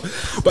so dumb.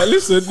 But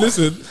listen.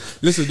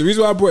 The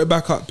reason why I brought it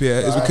back up here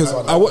is because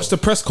I watched the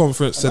press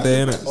conference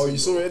today, innit? Oh, you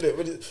saw it,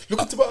 innit?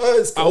 Look into my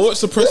eyes. I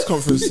watched the press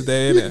conference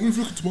today,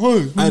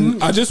 innit?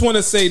 And I just want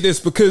to say this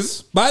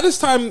because by this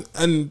time,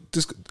 and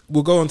just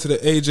we'll go on to the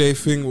AJ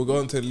thing, we'll go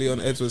on to the Leon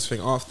Edwards thing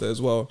after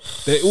as well.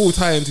 They all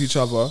tie into each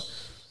other.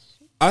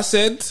 I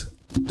said,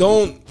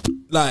 don't,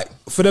 like,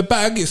 for the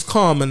bag, it's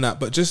calm and that,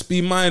 but just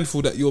be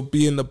mindful that you're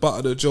being the butt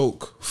of the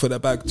joke for the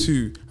bag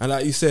too. And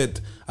like you said,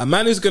 a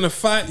man is going to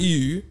fight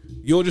you,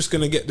 you're just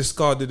going to get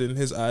discarded in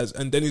his eyes,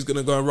 and then he's going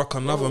to go and rock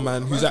another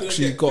man who's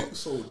actually got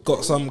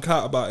some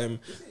cat about him.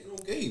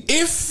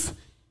 If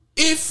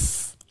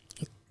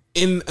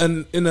in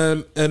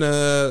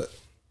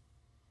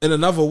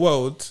another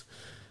world,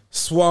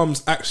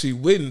 Swarmz actually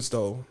wins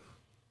though,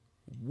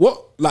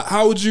 what, like,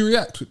 how would you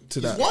react to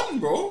that? He's won,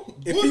 bro.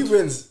 If he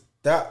wins,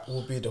 that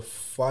will be the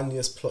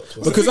funniest plot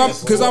twist. Because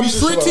I'm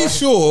pretty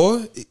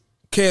sure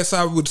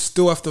KSI would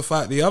still have to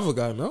fight the other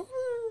guy, no?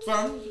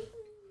 Fam,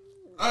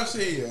 I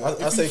say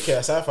I say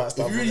KSI fights.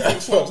 If you really think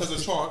Swarmz has a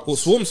chance, Well,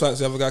 Swarmz fights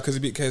the other guy because he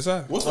beat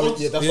KSI. what's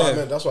Yeah, that's what I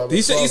meant. That's what I meant.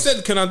 He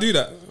said, "Can I do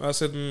that?" I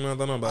said, "I don't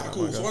know about that."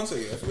 cool. my So guy. one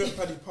second, if you went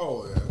Paddy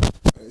Power,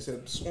 and it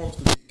said Swarmz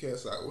to beat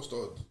KSI, what's the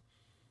odds?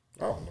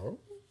 I don't know.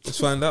 Let's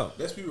find out.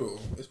 Let's be real.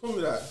 It's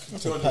probably like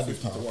 250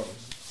 to 1,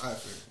 I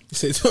think. You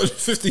say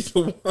 250 to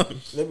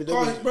 1. Let me.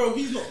 Bro,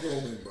 he's not going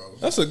to win, bro.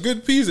 That's a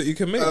good piece that you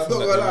can make. I'm from not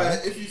that, gonna lie, man.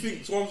 if you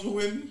think Swarmz will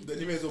win, then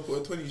you may as well put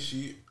a 20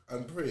 sheet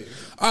and pray.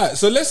 Alright,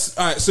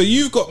 so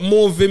you've got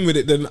more vim with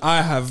it than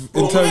I have in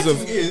Bro, terms my of.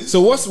 thing is- So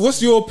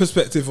what's your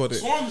perspective on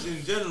it? Swarmz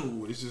in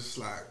general is just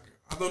like,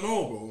 I don't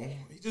know, bro.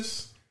 He's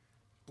just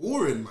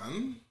boring,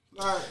 man.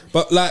 Like,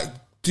 But like,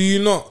 do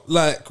you not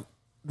like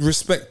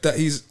respect that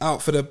he's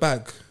out for the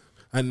bag?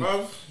 And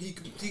bruv, he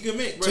can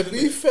make To bread.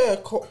 be fair,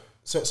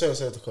 sorry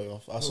to cut you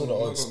off. I saw the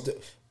no, odds. no.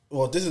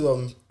 Well, this is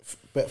on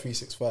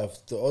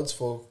Bet365. The odds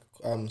for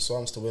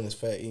Swarmz to win is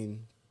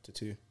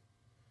 13-2.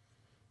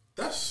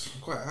 That's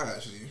quite high,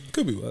 actually.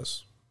 could be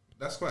worse.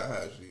 That's quite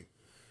high, actually.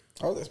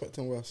 I was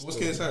expecting worse. What's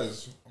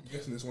KSI's? I'm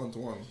guessing it's 1 to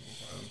 1.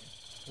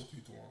 4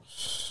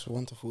 to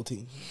 1.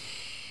 1-14.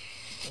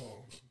 Oh,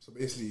 so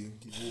basically,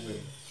 he will win.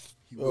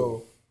 He will.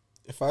 Oh,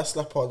 if I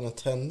slap on the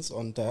 10s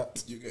on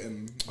that, You're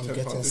getting I'm £10.50.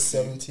 getting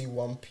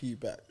 71p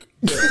back.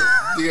 Yeah,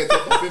 you get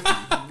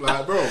 £10.50.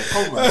 Like, bro,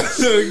 come on. But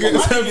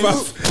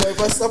if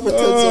I slap a 10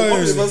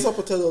 on, if I slap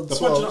a 10 on The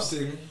punch up 12,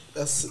 thing.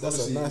 that's a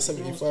obviously, nice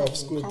 75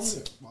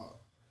 squids.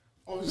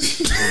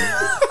 Obviously.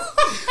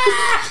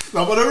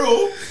 No, but the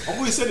real, I've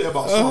always said it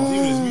about Swarmz,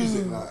 even his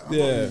music. Like, I'm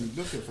Yeah. not really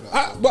looking for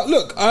that. But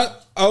look, I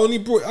only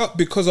brought it up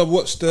because I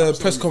watched the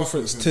press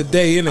conference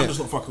today, I'm innit? just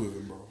not fucking with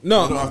him, bro.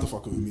 No. You don't have to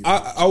fuck with me.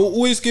 I will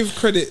always give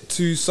credit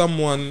to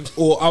someone,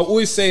 or I'll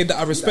always say that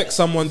I respect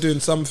someone doing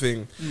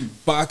something,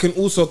 but I can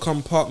also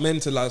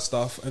compartmentalize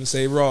stuff and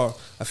say, "Raw,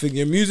 I think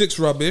your music's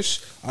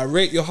rubbish. I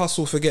rate your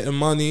hustle for getting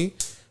money.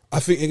 I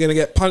think you're gonna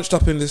get punched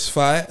up in this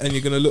fight, and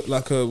you're gonna look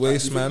like a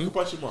waste You think you man." can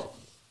punch him up?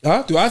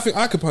 Huh? Do I think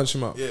I could punch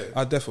him up? Yeah.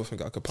 I definitely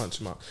think I could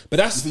punch him up. But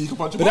that's You think you can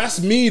punch him but up? that's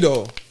me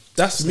though.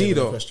 That's me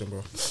though. Question,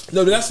 bro.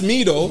 No, but that's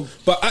me though.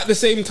 But at the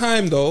same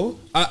time though,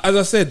 as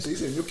I said, So he's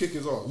saying you'll kick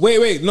his ass.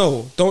 wait,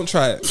 no, don't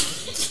try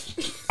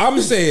it. I'm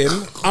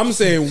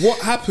saying what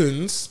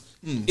happens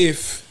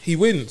if he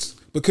wins?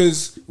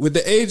 Because with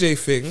the AJ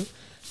thing,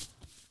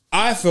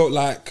 I felt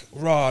like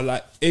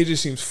AJ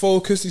seems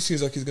focused, he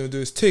seems like he's gonna do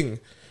his thing.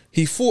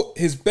 He fought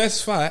his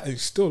best fight and he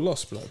still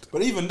lost, blood.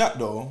 But even that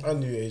though, I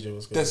knew AJ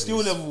was going the to skill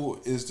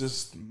level is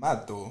just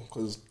mad though,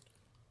 because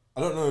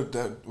I don't know if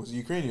that was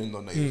Ukrainian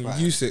or not.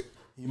 Usyk.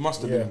 He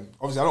must have Yeah. been.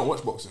 Obviously, I don't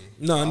watch boxing.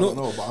 No, I no. don't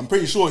know, but I'm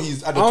pretty sure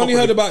he's at the I top. only of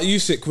heard the, about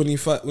Usyk when he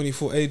fought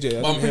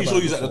AJ. but I'm pretty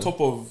sure he's at the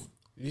top of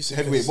Usyk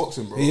heavyweight is-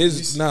 boxing, bro. He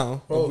is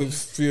now Bro, with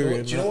Fury.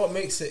 And do you know that. what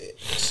makes it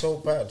so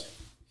bad?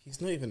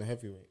 He's not even a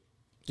heavyweight.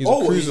 He's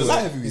Oh, a he's a light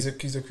cruiserweight.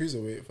 heavyweight. He's a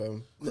cruiserweight,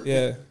 fam.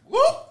 Yeah.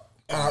 What?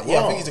 Yeah, I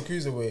Wow. think he's a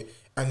cruiserweight,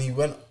 and he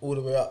went all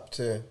the way up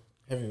to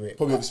heavyweight.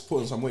 Probably just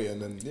put on some weight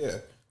and then yeah.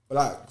 But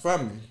like,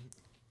 fam,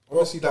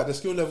 obviously, like the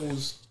skill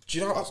levels. Do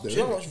you know up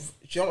there,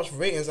 how much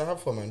ratings I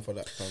have for man for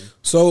that, fam?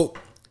 So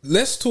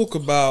let's talk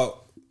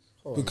about,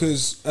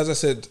 because as I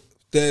said,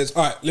 there's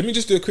all right. Let me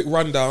just do a quick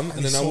rundown,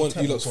 and then I want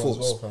you lot's thoughts.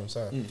 Well, fam,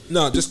 sorry.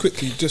 No, just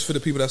quickly, just for the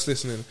people that's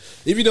listening.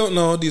 If you don't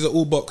know, these are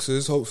all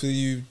boxers. Hopefully,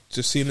 you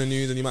just seen the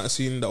news, and you might have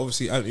seen that.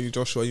 Obviously, Anthony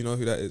Joshua, you know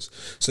who that is.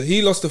 So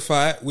he lost the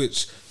fight,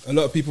 which a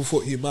lot of people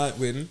thought he might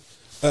win.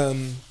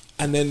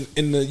 And then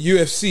in the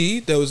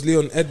UFC, there was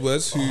Leon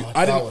Edwards, who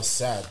That was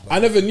sad. Man. I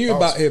never knew That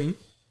about was- him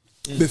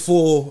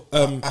before I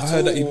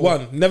heard that he'd all.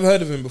 won. Never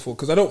heard of him before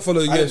because I don't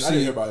follow I UFC didn't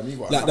hear about him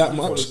either. like I that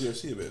follow much.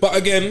 UFC a bit. But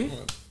again,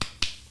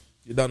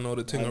 you don't know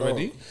the thing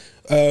already.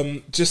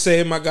 Just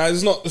saying, my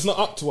guys, it's not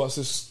up to us.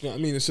 It's, you know what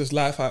I mean, it's just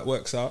life how it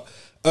works out.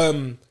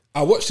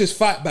 I watched his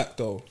fight back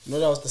though. No,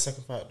 that was the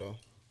second fight though.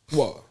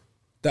 What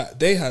that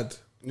they had.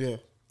 Yeah.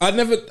 That's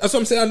what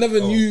I'm saying. I never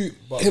knew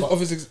But him of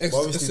his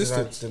obviously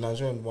assistance. the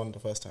Nigerian won the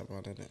first time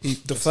round, didn't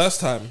it? The first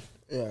time.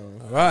 Yeah.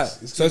 All right.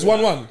 So it's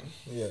 1-1.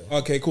 Yeah.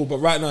 Okay, cool. But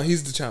right now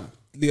he's the champ.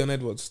 Leon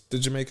Edwards, the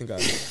Jamaican guy.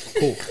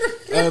 Cool.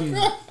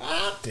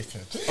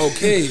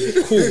 Okay,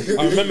 cool.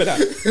 I remember that.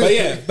 But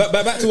yeah, but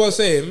back to what I was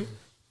saying.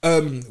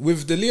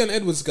 With the Leon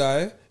Edwards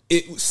guy,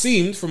 it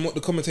seemed from what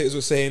the commentators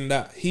were saying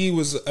that he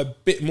was a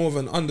bit more of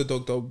an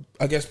underdog, though.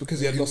 I guess because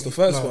he had lost the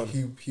first one.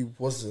 He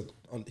wasn't.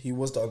 He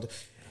was the under.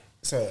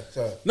 Sorry.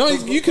 No,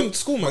 you can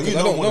school me because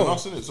I don't know.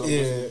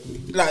 Yeah,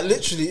 like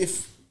literally,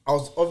 if I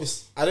was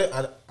obvious, I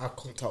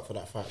couldn't out for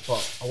that fight,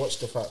 but I watched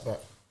the fight back,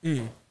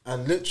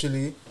 and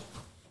literally,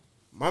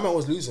 my man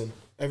was losing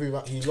every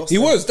round. He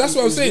lost. That's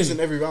what I was saying. Losing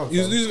every round. He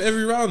was losing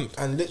every round,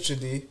 and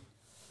literally,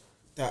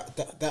 that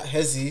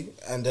hezzy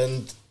and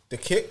then the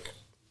kick.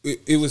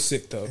 It was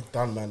sick though.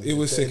 Done, man. It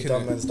was sick.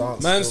 Done man's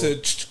dance. Man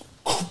said,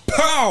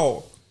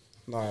 "Pow."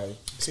 No,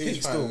 it's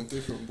peak still.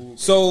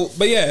 So,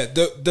 but yeah,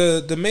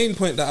 the main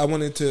point that I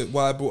wanted to,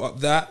 why I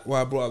brought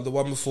up the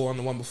one before and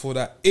the one before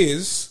that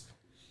is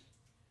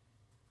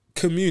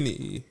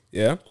community.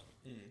 Yeah.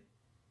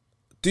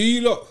 Do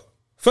you lot?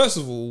 First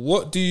of all,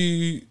 what do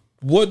you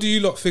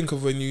lot think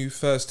of when you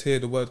first hear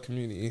the word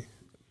community?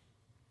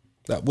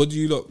 Like, what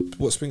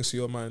springs to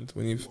your mind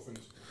when you?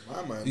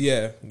 My mind.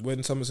 Yeah,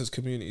 when someone says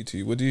community to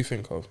you, what do you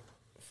think of?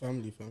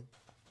 Family, fam.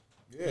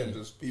 Yeah, and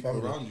there's people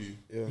Family. around you.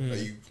 Yeah.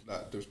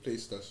 Like those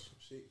places that's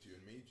shaped you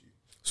and made you.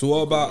 So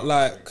what about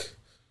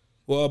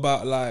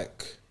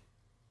like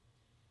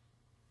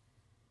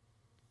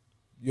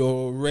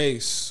your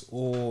race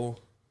or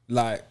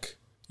like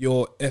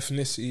your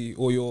ethnicity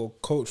or your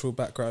cultural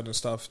background and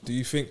stuff? Do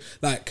you think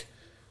like,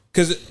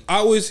 because I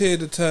always hear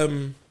the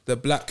term the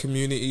black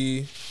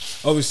community.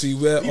 Obviously,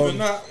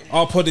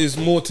 our pod is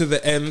more to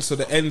the end, so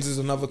the ends is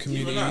another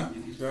community. I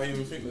don't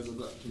even think there's a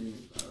black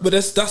community. But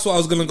that's what I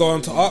was gonna go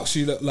on to ask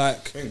you. That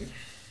like,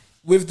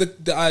 with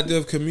the idea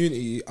of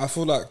community, I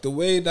feel like the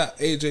way that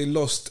AJ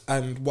lost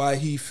and why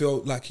he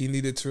felt like he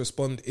needed to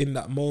respond in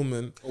that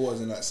moment, Or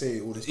wasn't like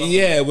say all this stuff.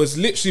 yeah, it was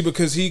literally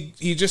because he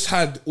just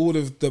had all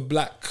of the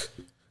black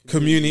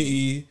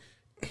community,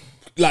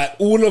 like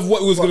all of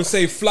what he was gonna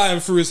say flying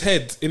through his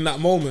head in that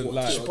moment.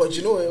 Like, But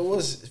you know what it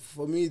was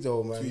for me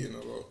though, man.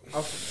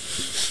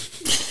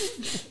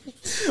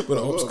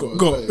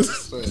 Go.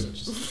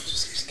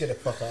 Just get the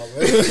fuck out,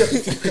 man.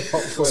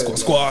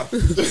 Squad.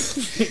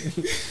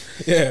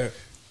 Yeah.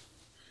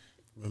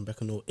 Remember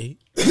back in 08?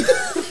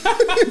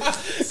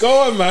 Go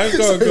on, man.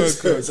 Go on.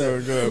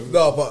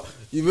 No, but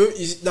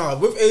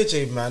with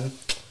AJ, man,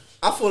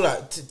 I feel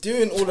like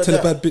doing all of Tell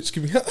that. the bad bitch,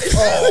 give me. Hey,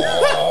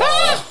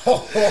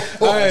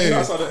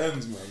 that's how it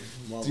ends,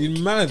 man. Dude,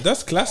 man,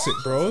 that's classic,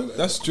 bro.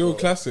 That's Joe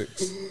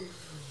classics.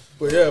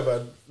 But yeah,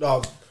 man.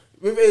 No,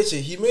 with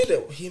AJ, he made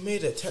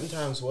it 10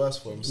 times worse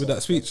for himself. With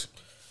that speech.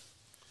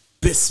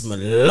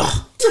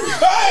 Bismillah.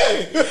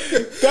 Hey!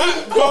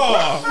 That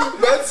bar!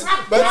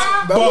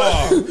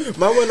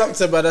 Man went up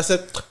to him and I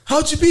said,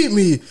 "How'd you beat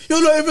me?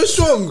 You're not even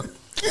strong."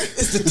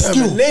 It's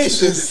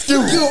determination. It's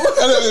skill. When you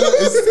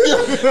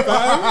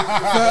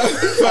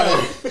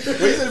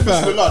said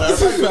Bismillah,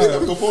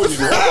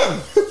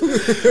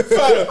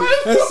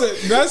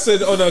 That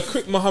said on a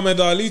quick Muhammad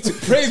Ali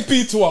tick, praise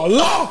be to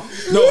Allah.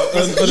 No,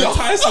 on a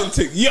Tyson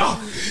tick, yeah.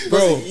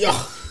 Bro,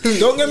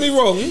 don't get me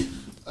wrong.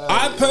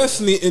 I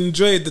personally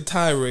enjoyed the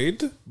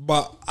tirade,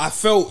 but I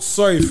felt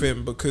sorry for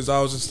him because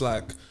I was just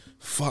like,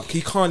 fuck,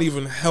 he can't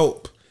even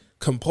help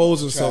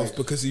compose himself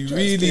because he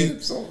really,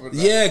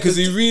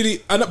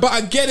 but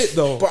I get it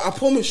though. But I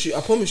promise you,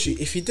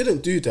 if he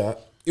didn't do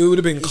that, it would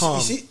have been calm.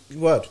 You see,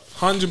 word.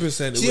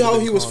 100%. See how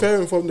he was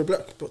faring from the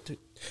black. But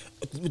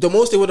the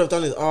most they would have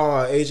done is,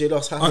 AJ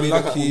lost.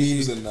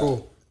 Unlucky.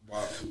 Cool.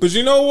 Wow. But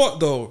you know what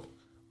though?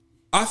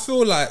 I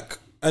feel like,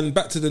 and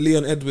back to the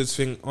Leon Edwards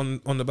thing on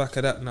the back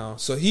of that now.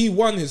 So he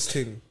won his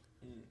thing.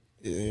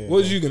 Yeah, what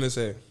was you gonna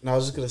say? No, I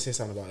was just gonna say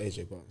something about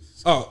AJ, but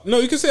no,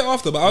 you can say it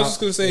after. But I was just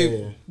gonna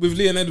say with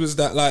Leon Edwards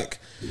that like,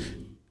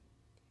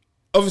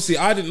 obviously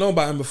I didn't know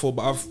about him before,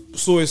 but I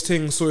saw his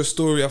thing, saw his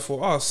story. I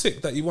thought,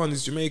 sick that he won.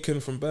 He's Jamaican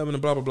from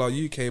Birmingham, blah blah blah,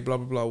 UK, blah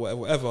blah blah,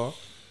 whatever.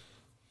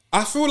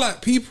 I feel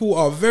like people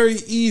are very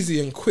easy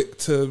and quick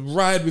to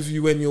ride with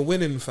you when you're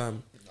winning,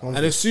 fam.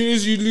 And as soon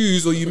as you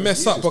lose or you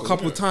mess up a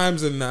couple of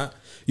times and that,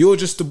 you're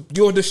the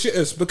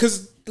shitters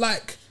because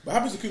like. What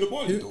happens to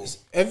Koulibaly though?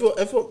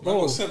 Everyone,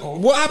 bro.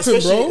 What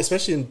happened, bro?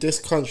 Especially in this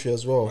country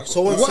as well.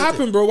 What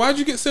happened, bro? Why'd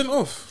you get sent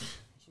off?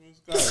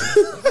 But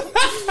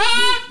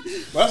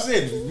I'm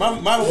saying,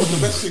 man was the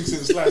best thing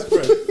since sliced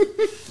bread.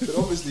 But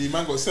obviously,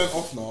 man got sent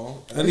off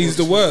now, and he's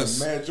the worst.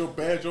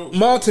 Bare joke.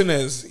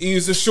 Martinez,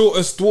 he's the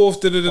shortest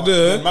dwarf.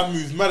 Man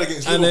moves mad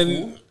against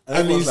Liverpool.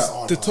 And he's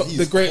like,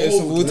 the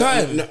greatest of all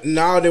time.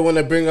 Now they want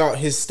to bring out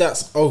his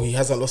stats. Oh, he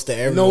hasn't lost the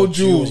area. No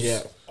jewels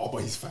yet. Oh,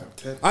 but he's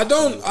 5'10".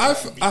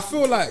 I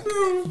feel like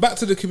back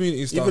to the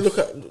community stuff. Even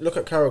look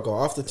at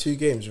Carragher after 2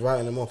 games,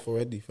 writing him off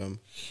already, fam.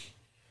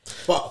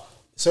 But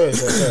sorry.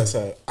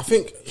 I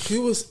think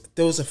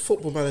there was a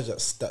football manager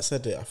that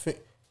said it. I think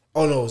it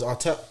was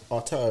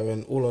Arteta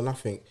and All or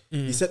Nothing.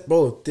 He said,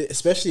 bro,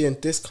 especially in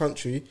this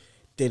country,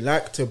 they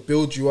like to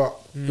build you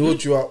up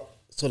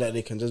so that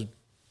they can just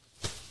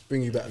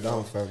bring you back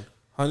down, fam.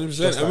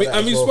 100%.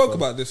 And we spoke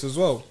about this as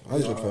well.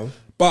 100, fam.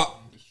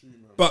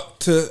 But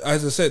to,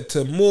 as I said,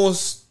 to more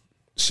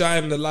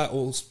shine the light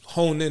or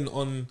hone in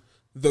on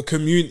the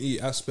community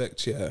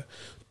aspect, yeah.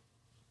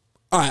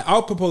 Alright,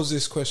 I'll propose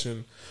this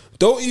question.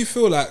 Don't you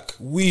feel like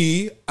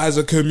we as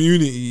a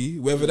community,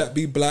 whether that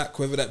be black,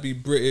 whether that be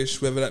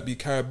British, whether that be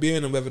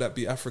Caribbean, and whether that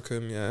be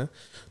African, yeah,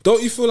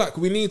 don't you feel like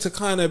we need to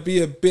kind of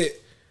be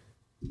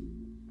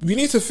we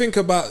need to think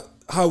about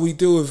how we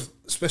deal with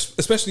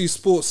especially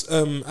sports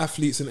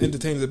athletes and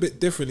entertainers a bit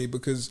differently,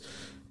 because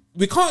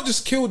we can't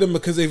just kill them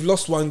because they've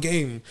lost one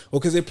game or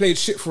because they played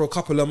shit for a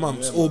couple of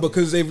months or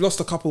because they've lost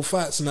a couple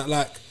fights and that.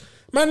 Like,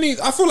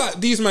 I feel like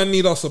these men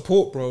need our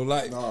support, bro.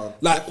 Like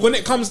when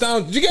it comes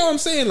down, do you get what I'm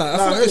saying? Like,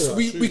 I feel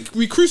like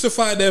we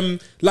crucify them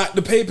like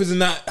the papers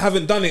and that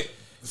haven't done it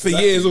for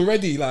years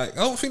already. Like,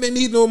 I don't think they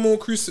need no more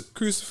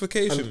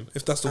crucifixion,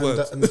 if that's the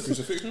word.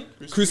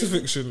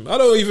 Crucifixion. I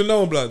don't even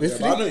know, blood.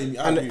 Yeah,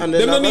 and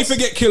they don't need to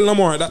get killed no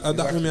more. That what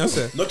I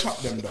say. Not chop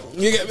them though.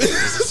 You get me?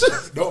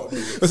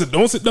 I said,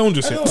 don't sit down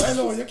just yet. I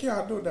know. You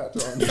can't do that.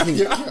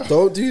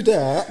 Don't do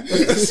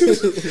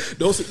that.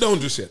 Don't sit down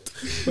just yet.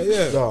 But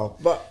yeah. No,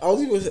 but I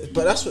was even.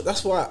 But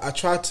that's why I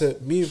try to.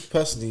 Me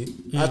personally,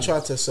 I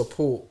try to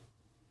support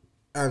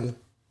and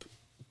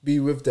be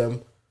with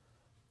them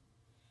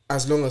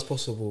as long as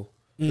possible.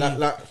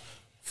 Like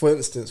for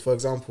instance, for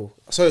example,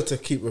 sorry to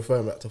keep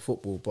referring back to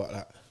football, but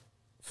like,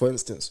 for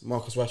instance,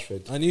 Marcus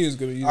Rashford. I knew he was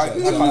going to use that.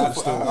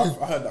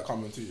 I heard that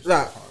coming too.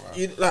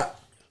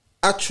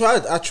 I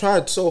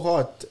tried so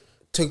hard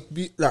to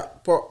be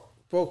like, bro,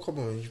 come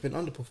on, you've been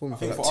underperforming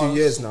for like 2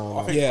 years now.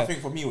 I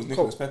think for me it was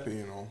Nicolas Pepe,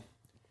 you know.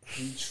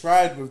 We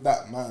tried with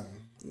that man.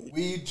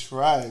 We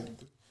tried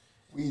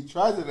to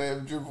let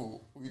him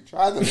dribble. We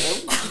tried to let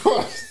him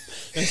cross.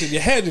 And said,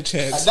 your head the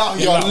chance. And now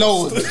you're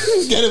alone.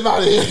 Get him out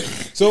of here.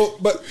 So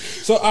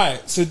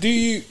alright. So do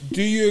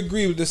you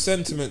agree with the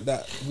sentiment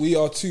that we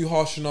are too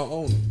harsh on our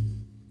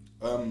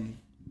own?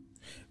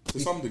 To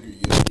some degree,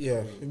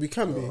 yeah. We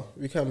can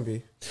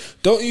be.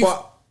 Don't you?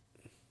 But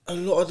a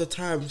lot of the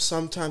time,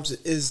 sometimes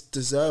it is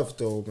deserved,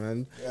 though,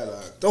 man. Yeah,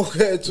 like, don't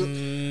get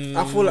it.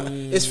 I feel like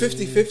it's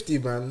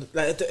 50-50, man.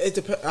 Like it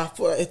depends. I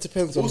feel like it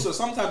depends. Also,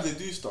 sometimes they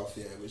do stuff,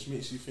 yeah, which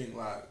makes you think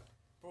like,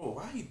 bro,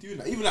 why are you doing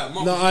that? Even like,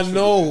 no, I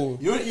know.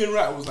 You know, Ian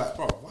Wright was like,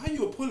 bro, why are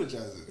you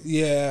apologizing?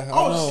 Yeah,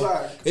 I was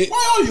like,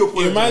 why are you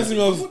apologizing? It reminds me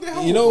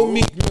of, you know,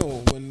 Meek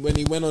Mill when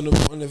he went on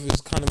one of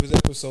his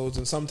episodes,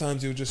 and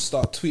sometimes he'll just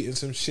start tweeting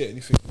some shit, and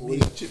you think,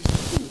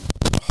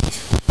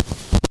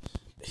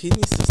 he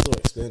needs to still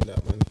explain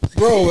that, man.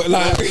 Bro,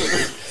 like,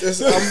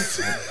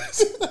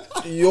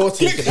 you're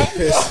taking a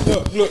piss.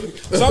 Look,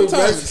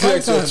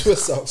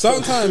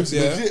 sometimes,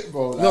 yeah. Legit,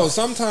 bro, like. No,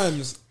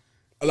 sometimes,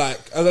 like,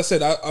 as I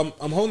said,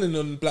 I'm honing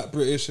on Black,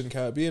 British, and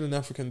Caribbean and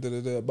African,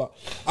 but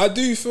I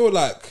do feel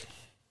like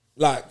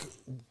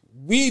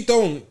we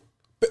don't.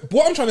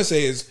 What I'm trying to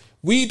say is,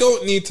 we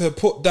don't need to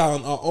put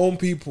down our own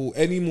people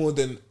any more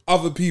than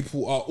other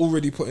people are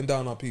already putting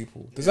down our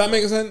people. Does that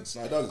make sense?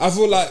 No, it does. I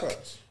feel like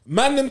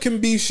man, them can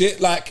be shit.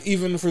 Like,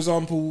 even for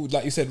example,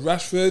 like you said,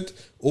 Rashford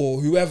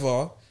or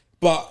whoever.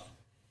 But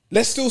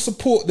let's still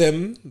support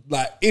them,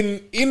 like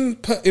in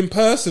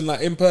person,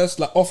 like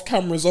off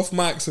cameras, off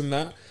mics, and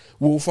that.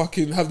 We'll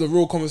fucking have the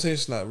real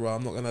conversation. Like, bro,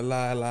 I'm not gonna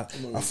lie. Like,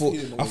 I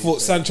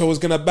thought Sancho was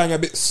gonna bang a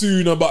bit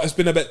sooner, but it's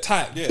been a bit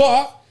tight. Yeah.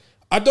 But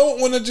I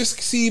don't want to just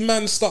see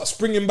man start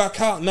springing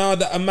back out now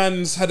that a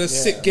man's had a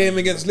sick game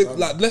against Liverpool.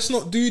 Like, let's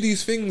not do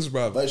these things,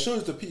 bro. But it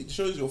shows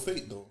your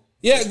fate, though.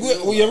 Yeah,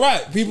 well, you're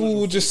right. People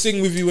will just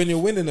sing with you when you're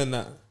winning and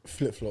that.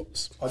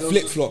 Flip-flops.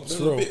 Flip-flops,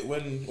 bro. There was a bit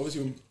when,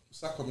 obviously, when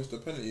Saka missed the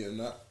penalty and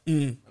that,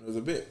 and there was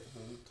a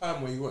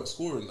time where you weren't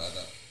scoring like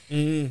that.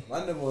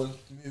 Man, them were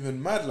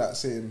moving mad, like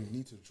saying,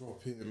 need to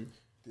drop him,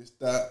 this,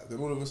 that. Then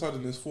all of a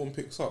sudden, his form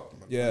picks up.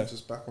 Man. Yeah.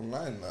 Just back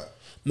online, like.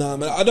 Nah,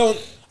 man, I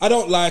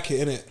don't like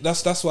it, innit?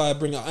 That's why I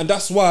bring it. And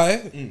that's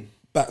why,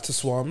 back to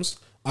Swarmz,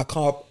 I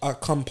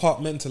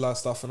compartmentalize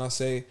stuff and I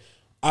say,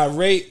 I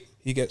rate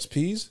he gets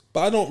peas,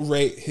 but I don't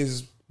rate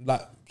his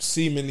like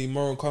seemingly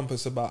moral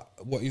compass about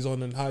what he's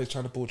on and how he's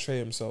trying to portray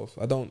himself.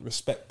 I don't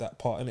respect that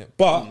part in it.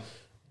 But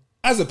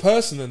as a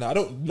person and that, I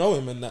don't know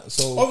him and that.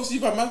 So obviously,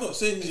 but man's not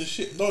saying he's a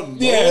shit don.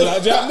 Yeah,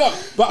 like, no,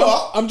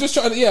 but I'm just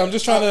trying. Yeah, I'm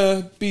just trying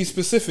to be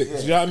specific. Yeah.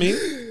 Do you know what I mean?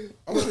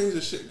 I'm not saying he's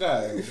a shit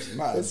guy. It's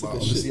mad,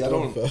 obviously, I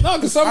don't. No,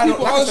 because some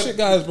people are shit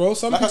guys, bro.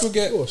 Some people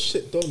get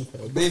shit done.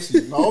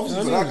 Basically, no,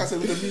 obviously, but like I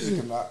said with the music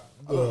and that,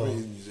 I don't rate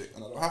his music,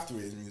 and I don't have to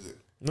rate his music.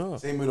 No.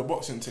 Same with the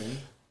boxing team.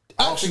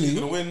 Actually, he's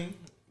gonna win.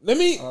 Let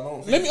me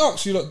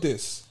ask you like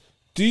this: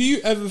 do you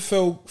ever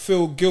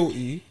feel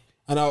guilty?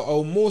 And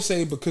I'll more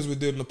say because we're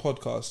doing the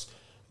podcast.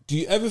 Do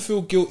you ever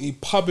feel guilty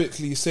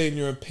publicly saying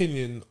your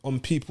opinion on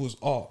people's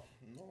art?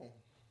 No.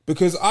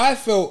 Because I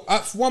felt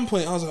at one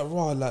point I was like,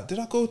 "Right, like, did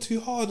I go too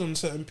hard on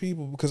certain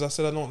people because I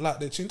said I don't like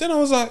their tune?" Then I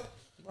was like,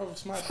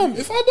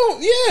 if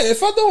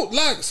I don't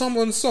like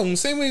someone's song,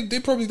 same way they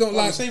probably don't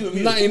like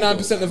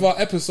 99% of our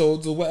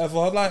episodes or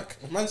whatever. Like,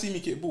 if man see me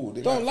get bored,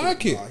 they don't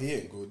like it. Nah, he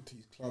ain't good.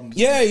 He's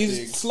Yeah,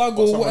 he's slug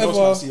or whatever. Else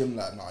might see him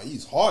like, nah,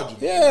 he's hard.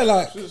 You know? Yeah,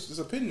 like it's just his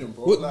opinion,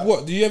 bro.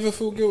 What do you ever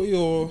feel guilty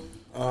or?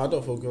 I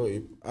don't feel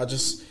guilty. I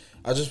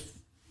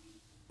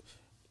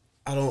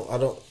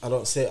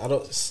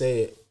don't say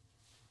it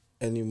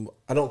anymore.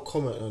 I don't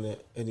comment on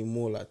it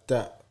anymore like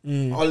that.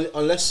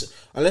 Unless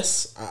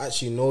I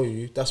actually know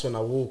you, that's when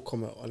I will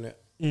comment on it.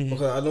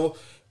 Because I know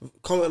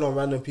commenting on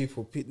random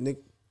people.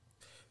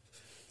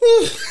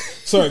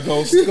 Sorry,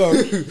 Ghost. Go on.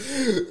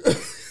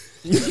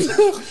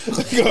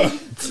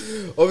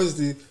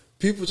 Obviously,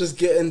 people just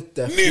get in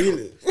their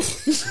feelings.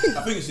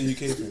 I think it's a UK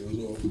thing as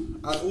well.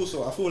 And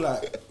also, I feel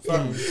like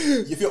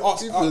if you're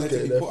asked out there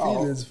to be put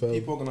out,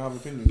 people are gonna have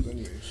opinions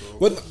anyway. So.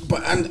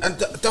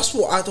 But that's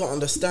what I don't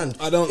understand.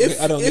 I don't get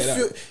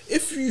that.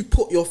 If you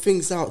put your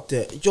things out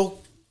there,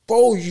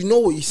 bro, you know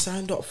what you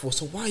signed up for.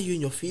 So why are you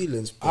in your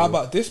feelings, bro? How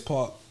about this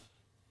part?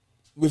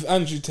 With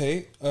Andrew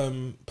Tate,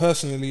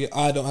 personally,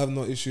 I don't have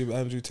no issue with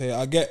Andrew Tate.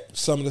 I get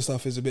some of the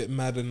stuff is a bit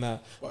mad and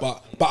that,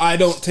 but I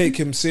don't take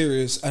him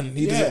serious, and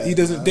he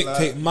doesn't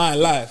dictate my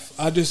life.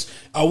 I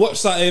watch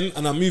something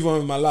and I move on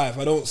with my life.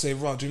 I don't say,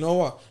 "Rod, you know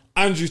what?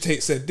 Andrew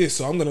Tate said this,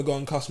 so I'm gonna go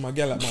and cuss my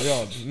girl at my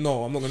yard."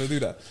 No, I'm not gonna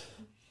do that.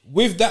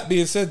 With that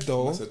being said,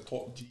 though, that's a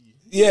top G.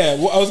 Yeah,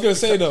 what I was gonna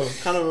say though,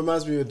 kind of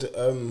reminds me of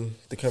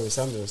the Kevin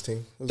Samuels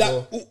thing.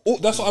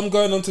 That's what I'm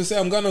going on to say.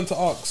 I'm going on to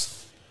ask.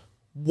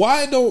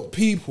 Why don't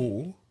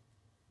people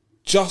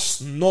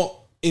just not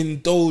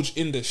indulge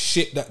in the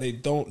shit that they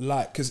don't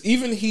like? Because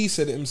even he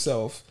said it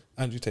himself,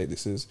 Andrew Tate,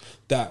 this is,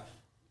 that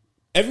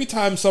every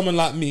time someone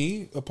like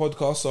me, a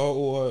podcaster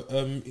or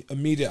a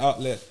media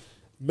outlet,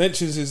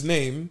 mentions his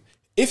name,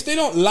 if they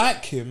don't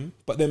like him,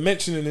 but they're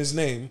mentioning his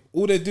name,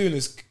 all they're doing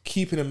is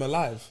keeping him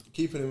alive.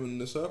 Keeping him in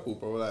the circle,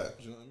 bro. Like,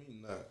 do you know what I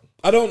mean?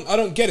 Like, I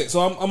don't get it. So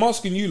I'm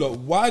asking you, like,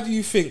 why do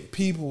you think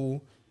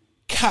people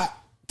cat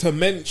to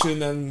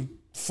mention and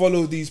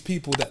follow these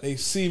people that they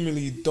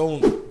seemingly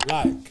don't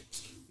like?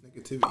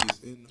 Negativity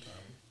is in.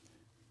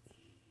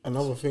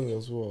 Another thing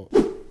as well.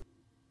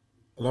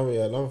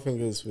 Another thing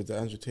is with the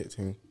Andrew Tate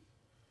thing.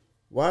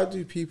 Why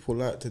do people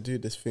like to do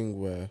this thing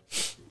where,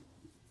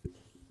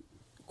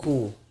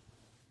 cool,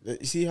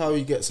 you see how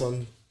he gets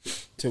on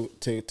to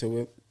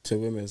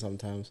women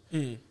sometimes,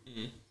 and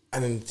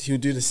then he'll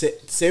do the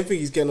same thing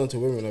he's getting on to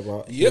women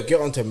about. He'll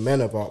get on to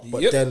men about,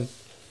 but then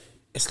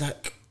it's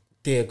like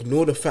they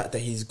ignore the fact that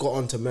he's got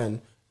onto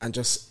men and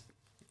just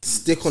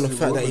stick on the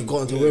fact that he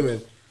got onto women.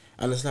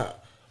 And it's like,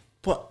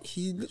 but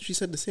he literally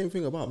said the same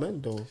thing about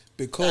men though.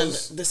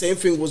 Because and the same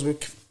thing was with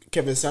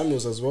Kevin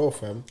Samuels as well,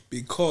 fam.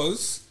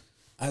 Because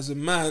as a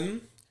man,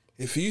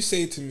 if you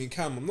say to me,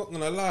 Cam, I'm not going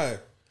to lie,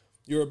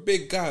 you're a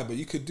big guy, but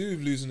you could do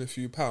with losing a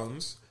few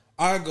pounds.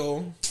 I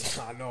go,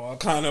 I know, I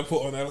kind of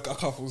put on a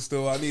couple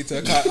still. I'm not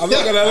going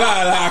to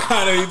lie, like, I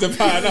kind of need to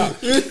pan up.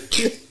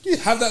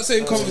 Have that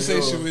same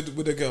conversation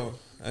with a girl.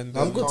 And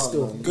I'm good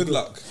still. Good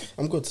luck.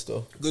 I'm good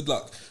still. Good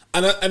luck.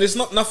 And it's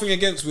not nothing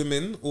against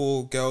women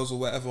or girls or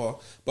whatever,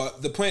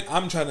 but the point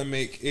I'm trying to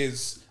make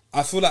is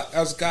I feel like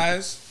as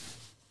guys,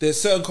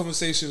 there's certain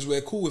conversations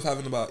we're cool with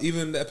having about.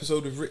 Even the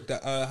episode with Rick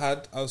that I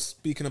had, I was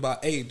speaking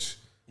about age.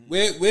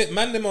 We're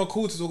man, them are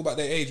cool to talk about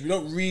their age. We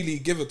don't really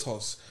give a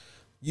toss.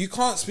 You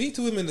can't speak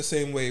to women the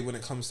same way when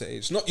it comes to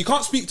age. You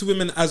can't speak to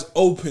women as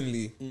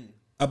openly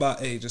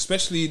about age,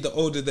 especially the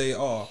older they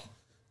are.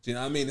 Do you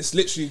know what I mean? It's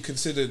literally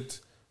considered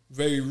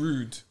very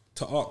rude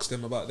to ask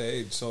them about their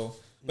age. So,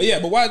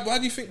 but why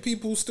do you think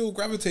people still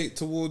gravitate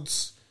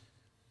towards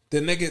the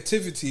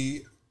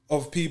negativity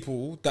of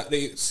people that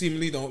they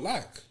seemingly don't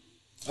like?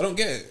 I don't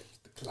get it.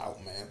 The clout,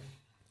 man.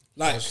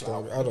 Like,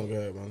 I don't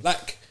get it, man.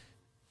 Like,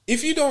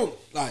 if you don't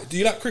like, do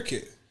you like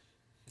cricket?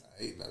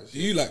 I hate that shit. Do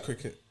you like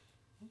cricket?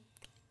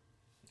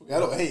 I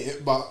don't hate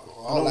it, but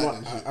I don't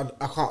like that shit.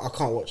 I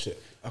can't watch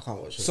it. I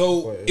can't watch it.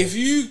 So if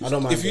you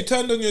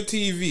turned on your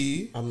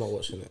TV, I'm not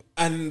watching it.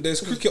 And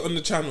there's cricket on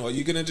the channel, are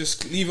you gonna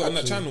just leave it on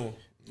that channel?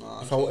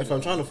 Nah, if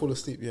I'm trying to fall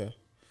asleep, yeah.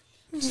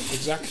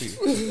 Exactly.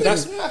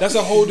 That's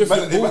a whole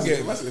different ball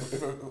game.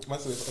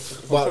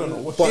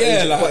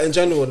 But in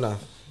general, nah.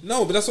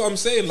 No, but that's what I'm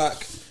saying.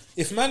 Like,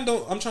 if man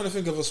don't, I'm trying to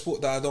think of a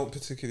sport that I don't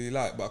particularly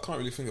like, but I can't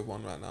really think of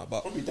one right now.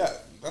 But probably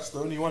that. That's the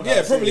only one. Yeah,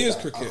 it probably is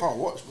cricket. I can't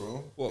watch,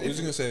 bro. What was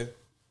you gonna say?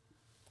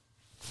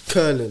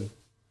 Curling.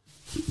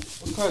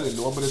 What's curling?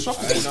 The one with the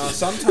shopping? No,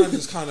 sometimes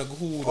it's kind of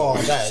cool. Oh,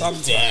 that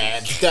is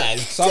dead.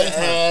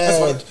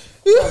 Sometimes.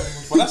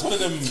 But that's one of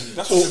them.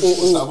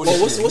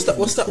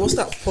 What's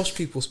that posh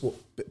people sport?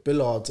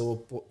 Billards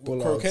or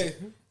bollards? Croquet.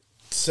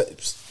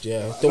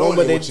 Yeah, the one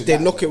where they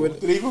knock it with.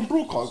 Do they even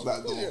broadcast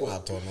that though? I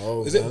don't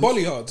know. Is it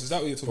bollards? Is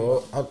that what you're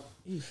talking about?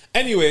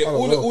 Anyway,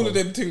 all of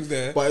them things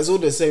there. But it's all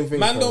the same thing.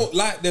 Man don't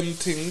like them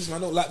things.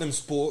 Man don't like them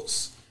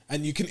sports.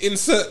 And you can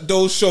insert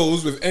those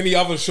shows with any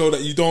other show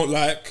that you don't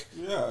like.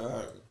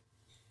 Yeah.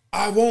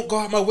 I won't go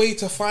out my way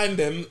to find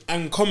them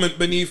and comment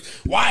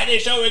beneath, why are they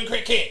showing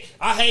cricket?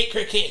 I hate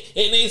cricket.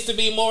 It needs to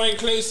be more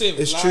inclusive.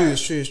 It's true.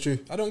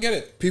 I don't get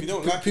it. People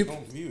don't like people,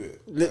 don't view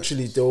it.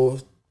 Literally,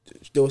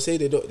 they'll say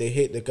they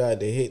hate the guy,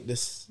 they hate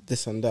this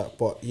and that,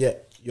 but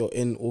yet you're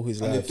in all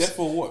his And lives. they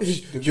therefore watch.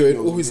 You're in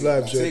all his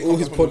lives. You're in all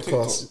his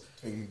podcasts.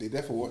 They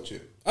therefore watch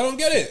it I don't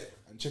get it.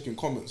 and checking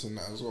comments and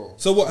that as well.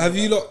 So what have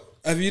you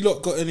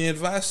lot got any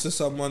advice to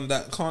someone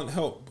that can't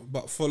help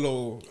but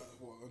follow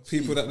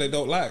people that they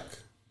don't like?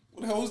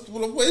 What the hell?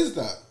 What is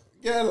that?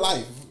 Get a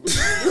life.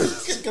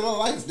 Get a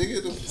life,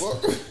 nigga. The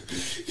fuck.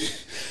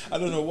 I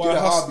don't know why.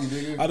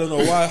 I don't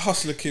know why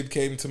Hustler Kid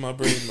came to my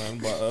brain, man.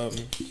 But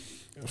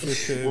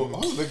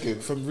Hustler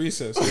Kid from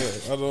recess.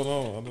 Yeah, I don't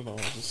know. I don't know.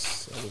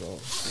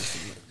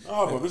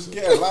 Oh, but just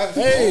get a life.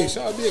 Hey,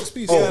 shout out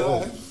DXP.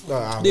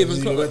 They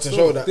even clock that to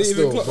show that They even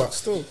still, clock but that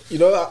still. you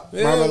know that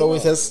Yeah, my man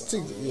always well, has.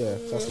 Yeah,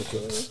 that's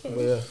okay. But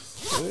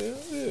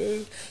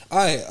yeah.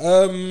 Alright,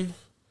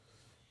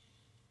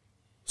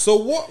 so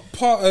what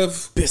part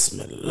of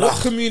Bismillah.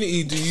 what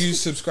community do you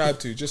subscribe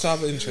to? Just out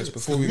of interest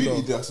before we go.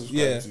 Community that I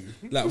subscribe to?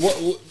 Like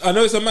what I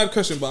know it's a mad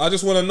question, but I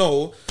just want to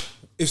know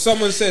if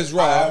someone says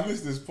right. I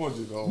missed this pod,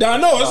 you know. I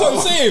know, that's what I'm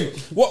saying.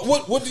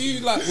 What do you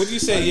like? What do you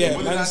say? Yeah,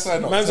 When did I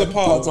sign up? man's a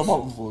part of.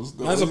 Man's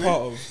Man's a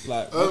part of.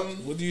 Like,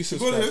 what do you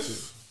subscribe to?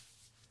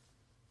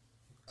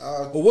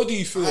 Or what do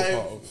you feel a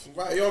part of?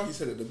 White Yardie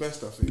said it the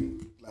best, I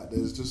think. Like,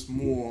 there's just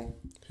more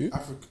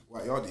African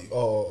White Yardie.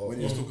 Oh, when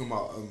he was talking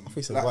about I thought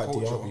you said black white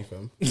culture. DRB,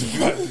 fam. I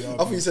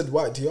thought you said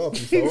white DRB,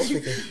 fam. I was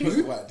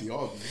thinking, White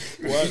DRB.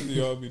 White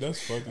DRB,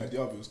 that's funny. White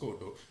DRB was cool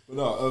though. But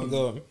no,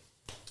 Go on.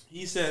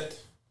 he said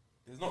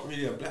there's not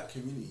really a black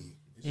community.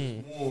 It's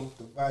just more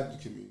divided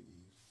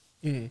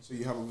communities. So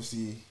you have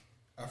obviously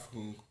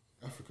African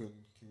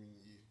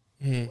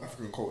community,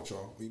 African culture.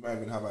 Or you might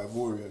even have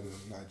Ivorian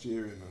and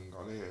Nigerian and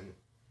Ghanaian, and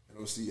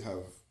obviously you have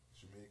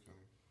Jamaican.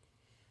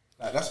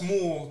 Like that's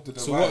more the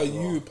divide. So what are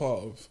you a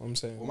part of? I'm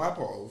saying. What am I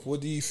part of?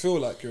 What do you feel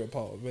like you're a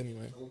part of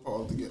anyway? I'm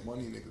part of the get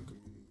money nigga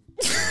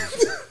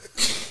community.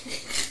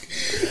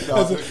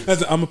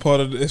 I'm a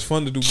part of the It's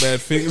Fun to Do Bad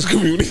Things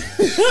community.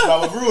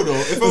 Nah, but real though,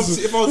 if I was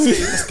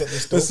saying, let's get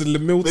this. That's the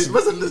Lemilton.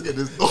 Let's get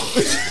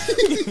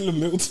this.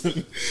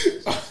 Lemilton.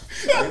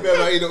 You better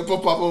not even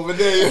pop up over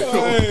there.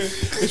 Hey,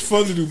 it's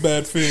fun to do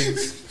bad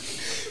things.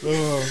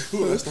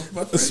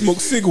 Smoke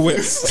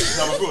cigarettes.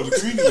 Nah, but bro, the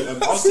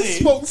community. I'll say.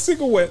 Smoke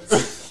cigarettes.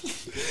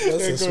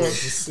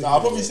 I'll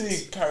probably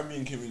say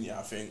Caribbean community.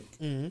 I think.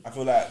 I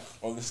feel like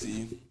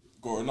obviously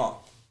growing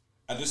up,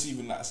 and just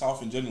even like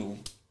South in general,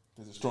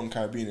 there's a strong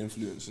Caribbean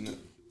influence in it.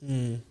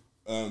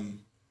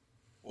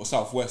 Or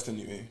Southwest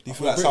anyway. Do you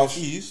feel like British?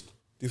 Southeast?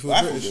 Do you feel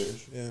I feel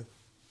British? Yeah.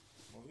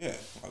 Well, yeah,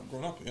 I've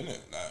grown up here, innit?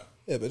 Like,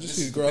 Yeah, but just this because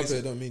you is grow the up place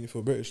here don't mean you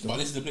feel British, but though.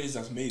 this is the place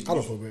that's made. I don't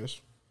me. feel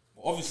British.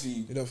 Obviously,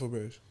 You don't feel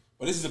British.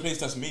 but this is the place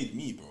that's made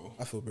me, bro.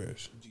 I feel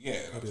British. Do you get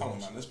it? Like, come on,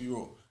 man. Let's be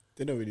real.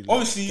 They don't really.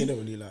 Obviously- they don't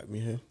really like me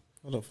here.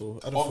 I don't feel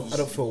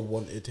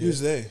wanted here. Who's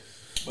they?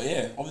 But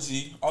yeah,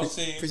 obviously, I would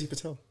say. Prissy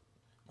Patel.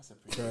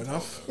 Fair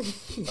enough.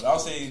 But I'll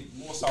say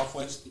more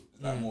Southwest is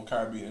like more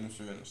Caribbean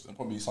influenced, and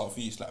probably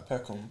Southeast like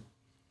Peckham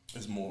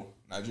is more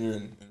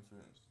Nigerian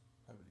influenced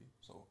heavily.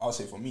 So I'll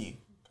say for me,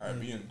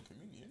 Caribbean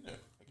community, isn't it?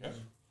 I guess.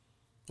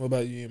 What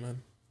about you,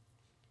 man?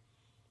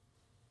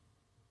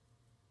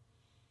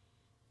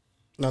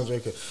 No, I'm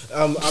joking.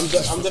 I'm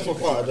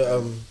definitely part of the.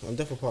 I'm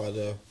definitely part of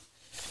the.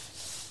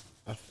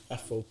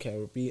 Afro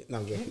Caribbean. No,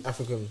 I'm joking.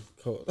 African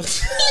culture.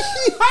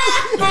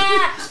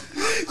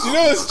 You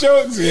know what's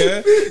jokes,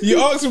 yeah? You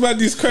ask about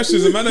these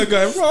questions and man are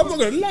going, bro, I'm not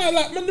gonna lie,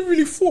 like man, I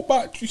really thought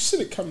about you seen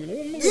it coming.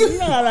 I'm not gonna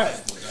lie, like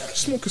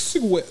smoke a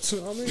cigarette. You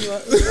know what I mean,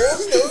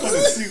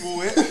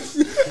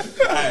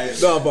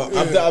 like No, but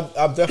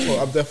I'm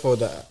definitely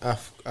the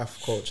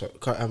Af culture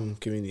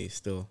community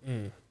still.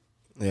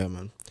 Yeah,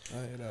 man. I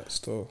hear that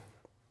still.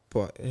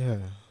 But yeah,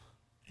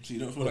 So you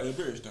don't feel like you're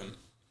British then?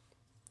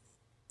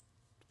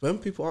 when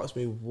people ask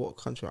me what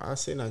country, I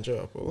say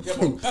Nigeria, bro. Yeah,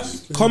 but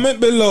that's Comment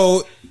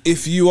below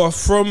if you are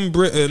from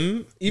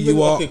Britain, Even-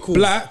 you are okay, cool.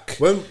 black.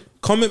 When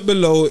Comment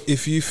below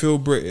if you feel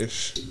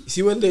British.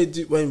 see when they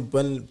do when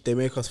they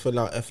make us fill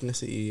out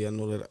ethnicity and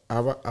all of that,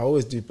 I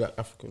always do black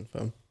African,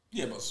 fam.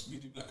 yeah, but we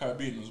do Black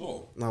Caribbean as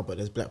well. No, but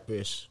there's black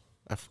British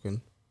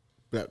African,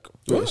 black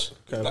British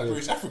Black Caribbean.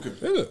 British African.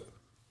 Is it?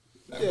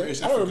 Black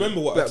British I don't African.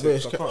 remember what Black I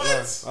ticked. British I can't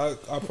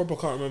lie. I proper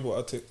can't remember what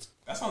I ticked.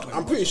 That sounds like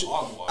I'm a pretty bunch of sure.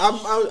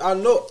 hogwash. I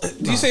know.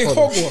 Did you say hold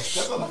on. hogwash?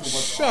 That sounds like a bunch of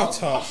Shut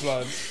hogwash. up,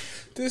 blood.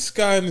 This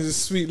guy and his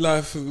sweet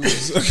life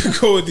was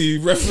Cody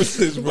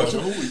references, bro.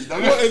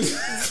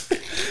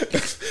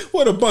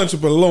 What a bunch of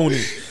baloney.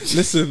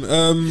 Listen,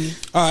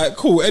 alright,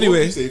 cool. What would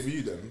Anyway, you say for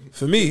you then?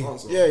 for me,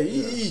 Answer. Yeah,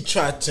 he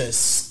tried to.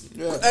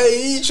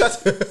 Hey, he tried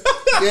to.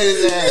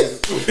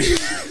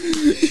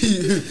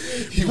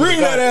 bring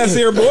that ass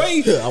here, boy.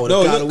 I would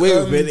have got away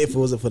with it if it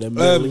wasn't for the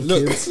meddling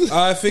look, kids.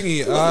 I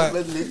thingy.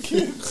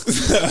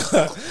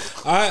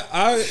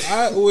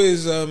 I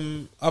always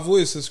I've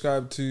always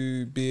subscribed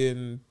to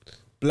being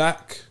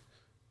black,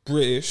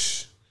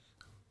 British,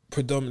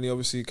 predominantly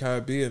obviously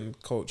Caribbean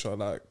culture.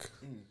 Like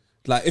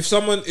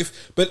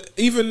but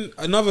even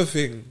another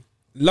thing,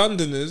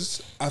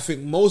 Londoners, I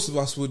think most of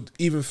us would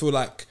even feel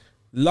like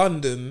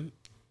London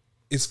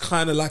is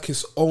kind of like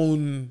its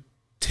own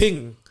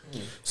thing.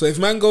 So if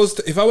man goes,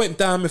 if I went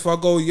down, if I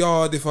go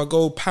Yard, if I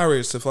go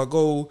Paris, if I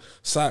go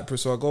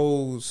Cyprus, or I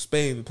go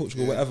Spain,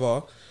 Portugal,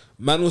 whatever,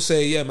 man will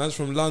say, yeah, man's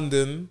from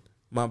London.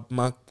 My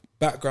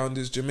background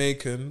is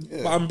Jamaican,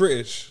 but I'm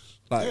British.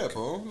 Like, yeah,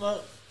 bro.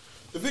 Like,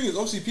 the thing is,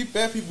 obviously,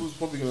 bare people's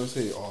probably gonna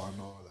say, "Oh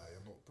no, like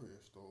I'm not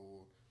British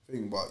or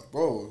thing." But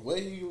bro, where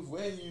you,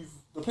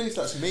 the place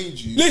that's made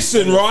you.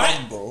 Listen, right?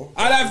 From, bro.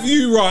 I'll have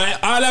you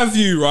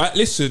right.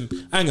 Listen,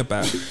 hang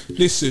about.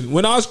 Listen,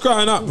 when I was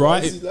growing up,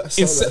 right,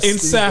 in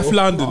South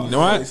London,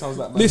 right. It sounds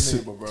like my listen,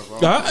 neighbor, bro.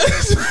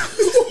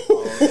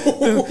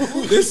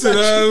 Listen.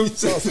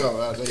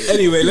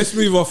 Anyway, let's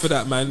move off of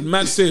that, man.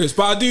 Man, serious.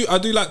 But I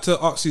do like to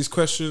ask these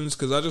questions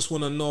because I just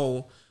want to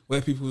know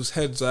where people's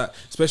heads at,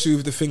 especially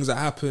with the things that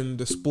happen,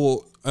 the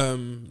sport.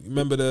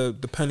 Remember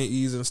the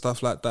penalties and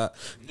stuff like that.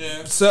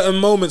 Yeah. Certain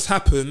moments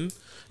happen,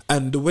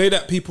 and the way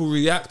that people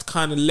react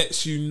kind of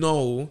lets you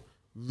know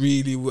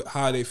really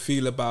how they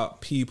feel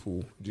about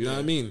people. Do you know what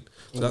I mean?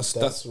 So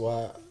that's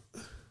why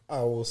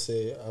I will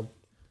say I'm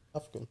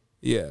African.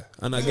 Yeah,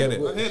 and I get it.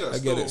 I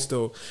get it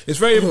still. It's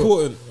very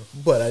important.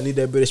 But I need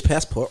that British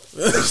passport.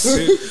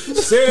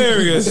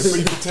 Serious.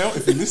 You can tell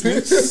if you're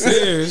listening.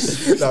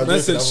 Serious.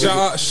 Man said,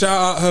 shout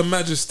out Her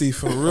Majesty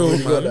for real,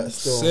 man.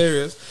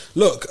 Serious.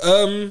 Look,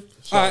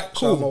 alright,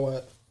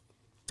 cool.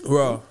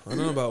 Bro, I don't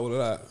know about all of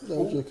that.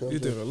 You're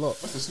doing a lot.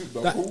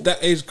 That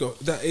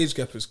age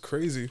gap is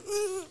crazy.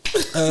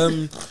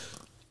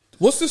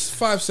 What's this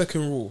 5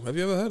 second rule? Have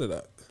you ever heard of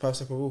that? 5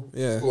 second rule?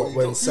 Yeah. What,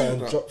 when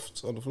something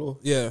drops on the floor?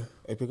 Yeah.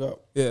 They pick up?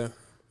 Yeah.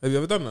 Have you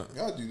ever done that?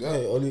 Yeah, I do that.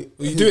 Hey,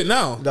 you do it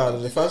now?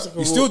 No, the 5 second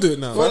rule. You still do it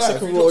now? 5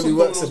 second rule only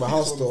works in my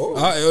house though.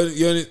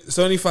 It's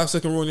only 5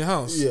 second rule in your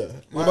house? Yeah.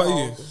 What about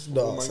you?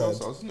 No, outside.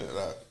 Isn't it?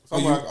 Like,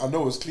 somewhere I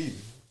know it's clean.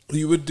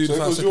 You would do the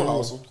 5 second rule?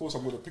 House, of course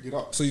I'm going to pick it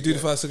up. So you do the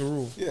 5 second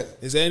rule? Yeah.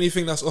 Is there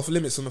anything that's off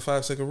limits on the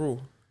 5 second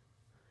rule?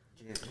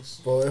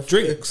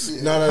 Drinks?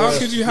 No. How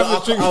could you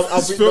have a drink?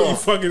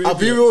 I'll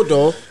be real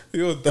though.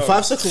 The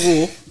 5 second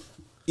rule,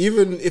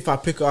 even if I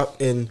pick it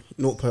up in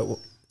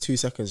 0.2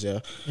 seconds,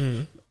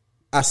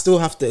 I still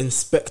have to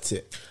inspect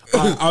it.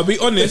 I'll be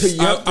honest.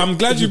 I'm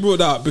glad you brought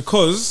that up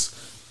because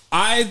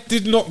I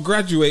did not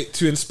graduate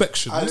to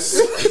inspections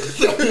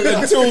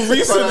until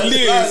recent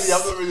years.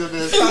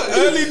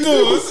 Early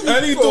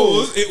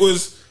doors, it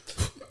was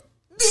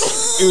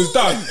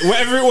done.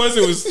 Whatever it was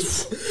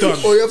done.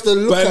 Or you have to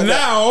look but at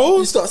now,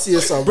 you start seeing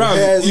some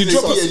hairs. You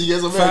drop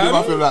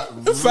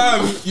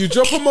fam, you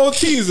drop a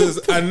Maltesers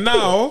and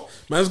now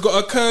man's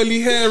got a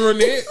curly hair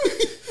on it.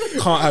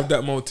 Can't have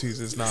that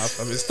Maltesers now,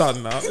 fam. It's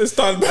done now.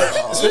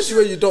 Especially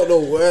when you don't know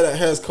where that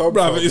hair's come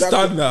from. It's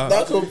done now.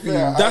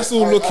 That's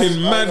all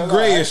looking mad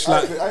greyish.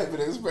 Like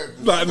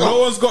no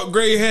one's got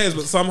grey hairs,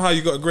 but somehow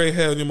you got a grey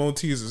hair on your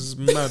Maltesers. It's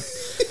mad.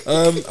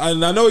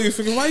 And I know you're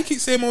thinking, why you keep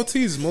saying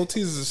Maltesers?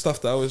 Maltesers is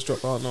stuff that I always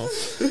drop. I don't know.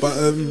 But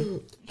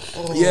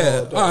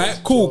yeah. All right,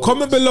 cool.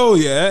 Comment below,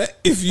 yeah,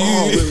 if you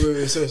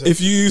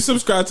if you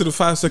subscribe to the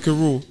 5 second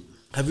rule.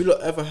 Have you not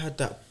ever had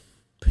that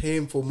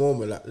painful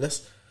moment? Like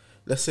let's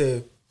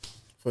say,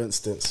 for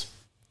instance,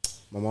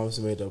 my mum's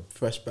made a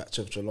fresh batch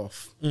of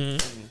jollof.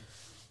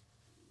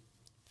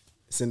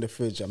 It's in the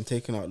fridge. I'm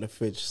taking out the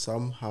fridge.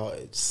 Somehow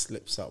it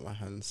slips out my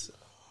hands,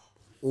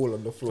 all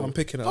on the floor. I'm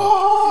picking it up.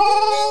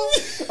 I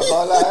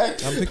can't lie.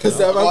 I'm picking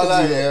it up.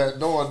 Yeah,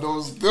 no one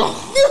knows.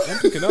 I'm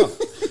picking it up.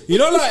 You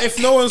know, like if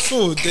no one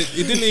saw, it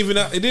didn't even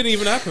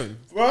happen.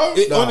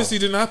 It honestly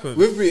didn't happen.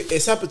 With me,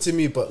 it's happened to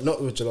me, but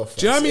not with jollof.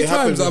 Do you know how many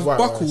times I've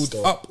buckled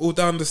up or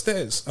down the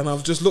stairs and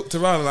I've just looked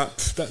around and like,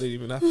 that didn't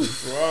even happen.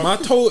 My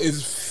toe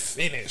is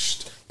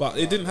finished, but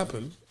it didn't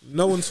happen.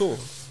 No one saw.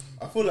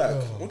 I feel like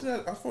have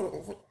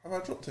I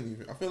dropped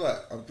anything? I feel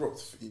like I've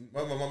dropped.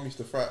 When my mum used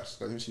to fry,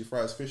 like when she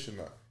fries fish and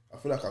that, I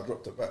feel like I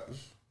dropped a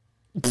batch.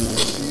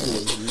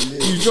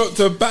 You dropped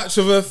a batch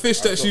of a fish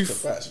that she.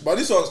 But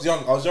this was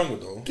young. I was younger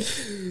though.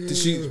 Did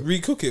she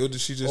recook it or did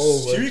she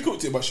just? She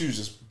recooked it, but she was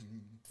just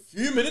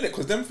fuming in it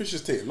because them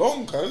fishes take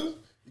long. Cause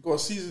you gotta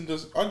season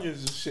those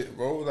onions and shit,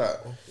 bro.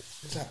 Like,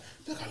 it's like,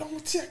 look how long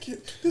we take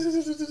it. And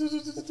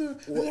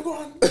you go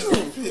on,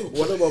 drop it.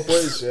 One of my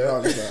boys,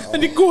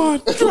 and you go on,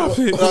 drop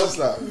it. I was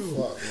like,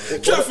 fuck,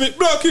 traffic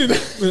blocking.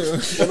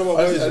 One of my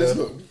boys,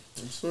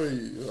 I'm sorry, I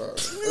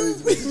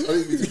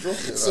need to drop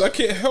it. So I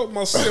can't help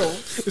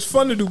myself. It's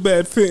fun to do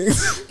bad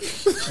things.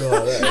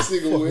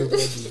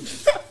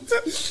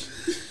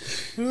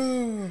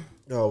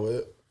 No,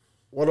 but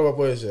one of my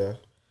boys, I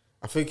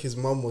think his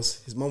mum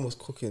was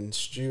cooking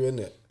stew in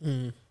it,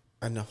 and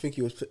I think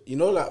he was, you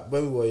know, like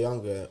when we were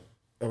younger,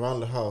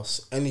 around the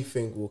house,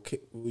 anything we'll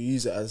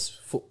use it as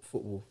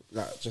football,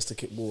 like just to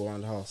kick ball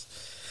around the house.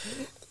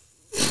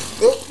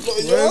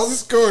 Where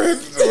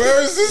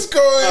is this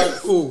going?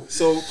 Cool.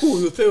 So cool.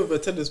 He was playing with a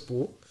tennis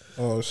ball.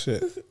 Oh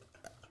shit!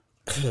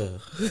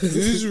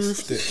 Who's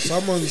roofed it?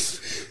 Someone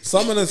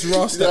has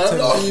roused that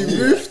tennis. He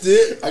roofed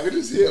it. I could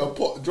just hear a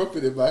pot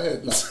dropping in my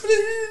head. Like.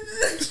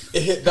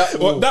 It hit that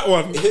wall. What, that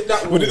one? It hit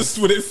that wall. When it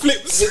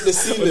flips. It hit the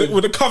ceiling.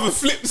 When the cover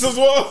flips as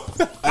well.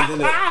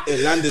 And then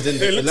it landed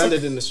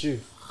in the stew.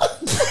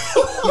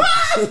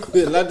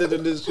 It landed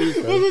in the street.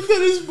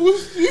 Tennis ball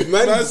stew.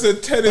 Man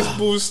said tennis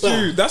ball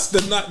stew.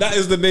 That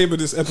is the name of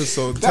this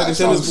episode. Tennis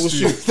ball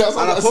stew. That's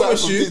And I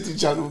promise you, Disney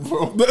Channel,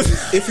 bro.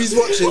 if he's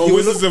watching, Oh, he will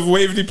Wizards of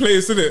Waverly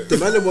Place, isn't it? the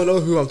man will know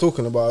who I'm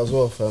talking about as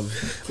well, fam.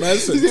 Man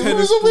said Is it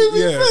tennis Wizards of ball.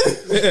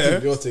 Waverly Yeah.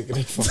 You're taking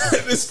it far.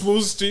 Tennis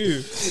ball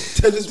stew.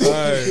 Tennis ball.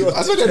 Aye.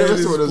 I saw they had a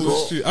Tennis restaurant as ball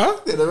well. stew. Huh?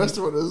 They had a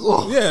restaurant as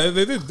well. Yeah,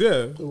 they did,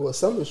 yeah. What,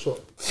 sandwich shop?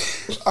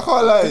 I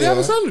can't lie. Did they have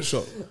a sandwich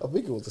shop? I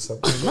think it was the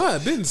sandwich shop. Might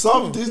have been.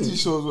 Some Disney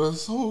shows were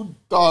so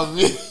dumb.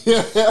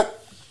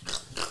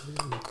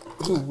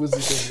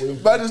 Wizards of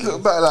Waverly. Man just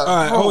look back like,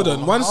 Alright, bro, hold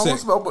on, one I sec.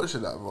 was about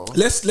watching that, bro.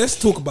 Let's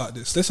talk about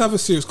this. Let's have a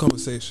serious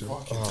conversation.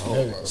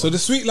 Oh, So the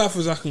Sweet Life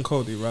of Zach and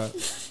Cody, right?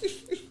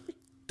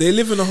 They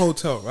live in a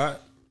hotel, right?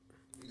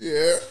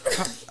 Yeah.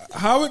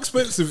 How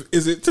expensive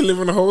is it to live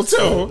in a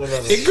hotel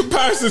in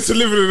comparison to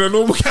living in a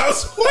normal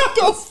house? What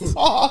the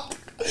fuck?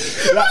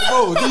 Like,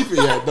 bro, deep it,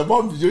 yeah. The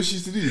mum, you know, she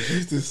used to do. She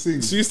used to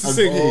sing. She used to and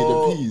sing. pay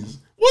the peas.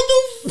 What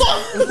the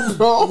fuck,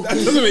 bro? That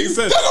doesn't make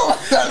sense.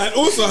 And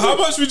also, how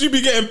much would you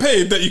be getting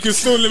paid that you can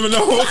still live in a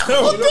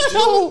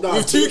hotel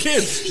with 2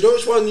 kids? Do you know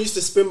which one used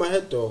to spin my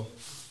head though?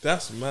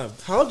 That's mad.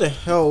 How the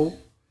hell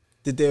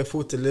did they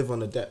afford to live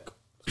on a deck?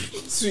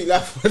 Sweet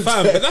Life on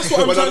Fam, deck. but that's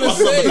what I'm trying to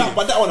say.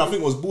 But that one, I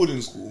think, was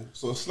boarding school.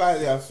 So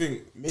slightly, I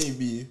think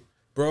maybe.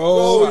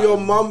 Bro, your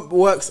mum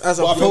works as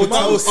a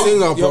hotel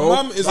singer, bro. Your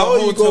mum is how a are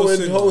you hotel going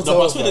singer. hotel? No,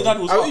 but I swear the dad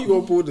was How up. are you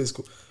going boarding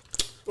school?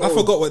 I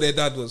forgot what their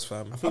dad was,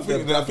 fam. I think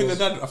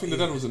the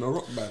dad was in a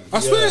rock band. I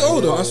swear,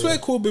 hold on. I swear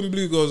Corbin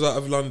Blue goes out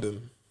of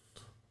London.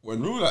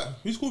 When real like,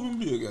 who's called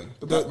Blue again?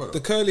 The black brother. The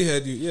curly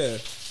haired you, yeah.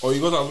 Oh,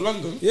 he goes out of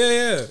London.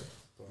 Yeah.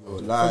 Oh,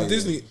 From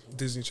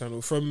Disney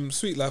Channel, from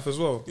Sweet Life as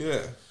well. Yeah,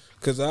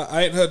 Because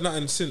I ain't heard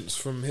nothing since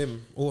from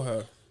him or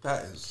her.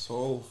 that is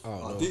so.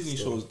 Disney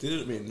shows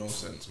didn't make no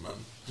sense, man.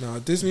 Nah,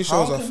 Disney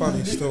shows are funny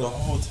In a still.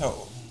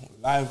 hotel,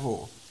 live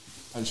or,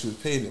 and she was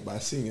paying it by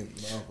singing.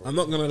 Nah, bro. I'm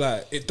not gonna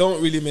lie, it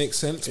don't really make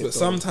sense, but don't.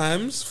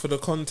 sometimes for the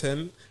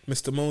content,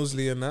 Mr.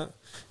 Mosley and that,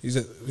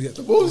 Mr.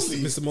 Mosley?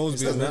 Mr.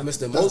 Mosley and that.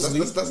 Mr. Mosley.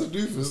 That's a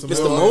doofus.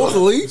 Mr.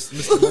 Mosley.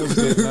 Mr.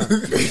 Mosby and that.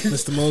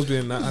 Mr. Mosby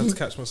and that. I had to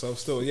catch myself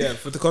still. Yeah,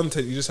 for the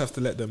content, you just have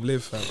to let them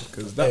live, fam.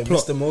 Because that Hey,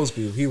 plot, Mr.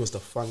 Mosby, he was the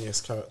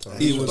funniest character.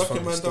 he was ducking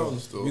funny man still. down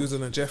still. He was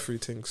in a Jeffrey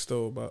thing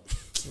still, but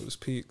it was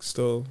peak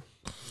still.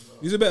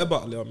 He's a better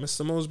butler,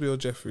 Mr. Mosby or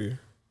Jeffrey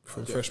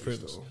from Fresh Prince.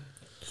 Still.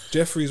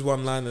 Jeffrey's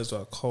one-liners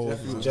are cold.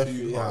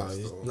 Jeffrey, yeah,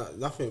 still.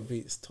 nothing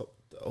beats the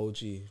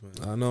OG,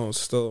 man. I know,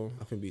 still.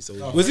 Nothing beats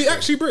OG. Was he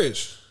actually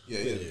British? Yeah.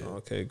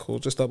 Okay, cool.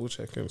 Just double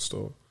checking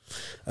still.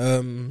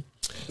 He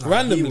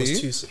Randomly, was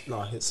too,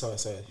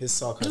 his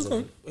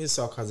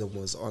sarcasm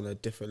was on a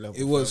different level.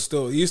 it was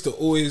still. He used to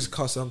always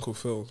cuss Uncle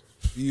Phil.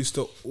 He used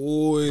to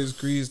always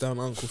grease down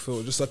Uncle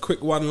Phil. Just a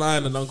quick one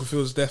line and Uncle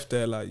Phil's deaf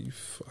there, like, you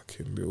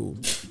fucking little,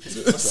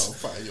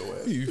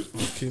 you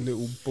fucking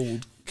little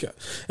bald cat.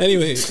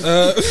 Anyway,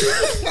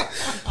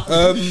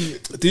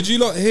 did you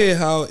not hear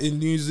how in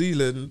New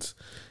Zealand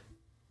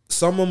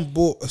someone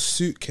bought a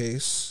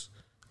suitcase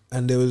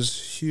and there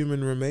was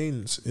human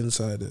remains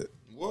inside it?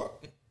 What?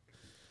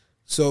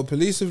 So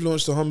police have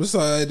launched a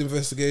homicide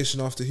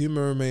investigation after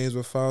human remains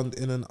were found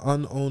in an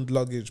unowned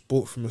luggage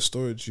bought from a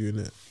storage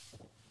unit.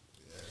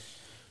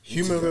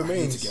 Human I need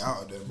remains. to get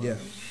out of there, man. Yeah.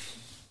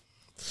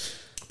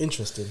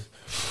 Interesting.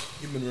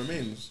 Human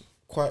remains.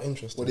 Quite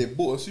interesting. Well, they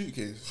bought a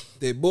suitcase.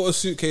 They bought a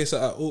suitcase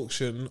at an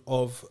auction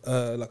of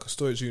like a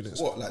storage unit.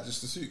 What? Like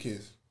just a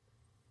suitcase?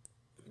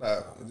 Like,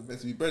 is it meant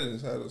to be bread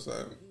inside or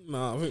something?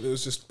 Nah, I think it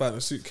was just buying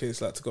a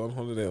suitcase like to go on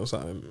holiday or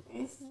something.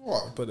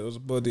 What? But there was a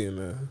body in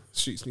there.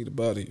 Streets need a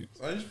body.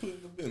 I just put it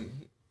in the bin.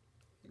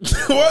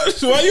 What?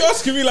 Why are you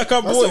asking me like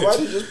I'm I boy? said, why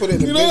did you just put it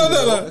in the You bin? know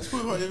that, like, Let's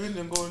put it right in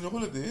and go on your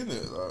holiday,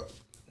 innit? Like,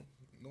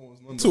 no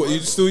one's none. so what, you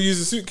still use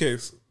a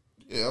suitcase?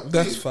 Yeah,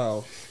 That's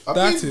foul. I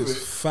That paid for is it.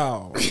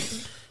 foul.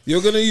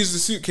 You're gonna use the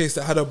suitcase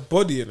that had a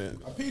body in it.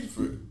 I paid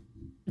for it.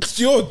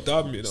 You're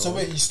dumb, you know. So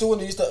wait, you still want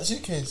to use that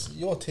suitcase?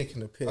 You're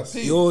taking a I piss.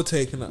 paid. You're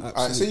taking an absolute.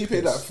 Alright, say you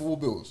paid piss. like 4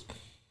 bills.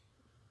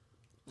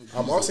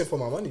 I'm asking for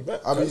my money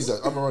back. I'm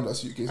gonna run that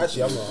suitcase.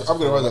 Actually, I'm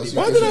gonna run that suitcase.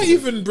 Why did I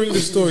even bring the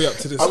story up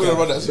to this? I'm gonna guy?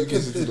 run that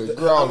suitcase into the I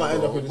ground. might end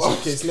bro. up with the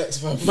suitcase next,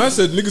 fam. Man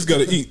said niggas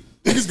gotta eat.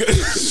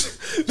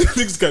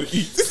 Niggas gotta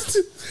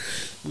eat.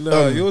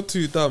 No, you're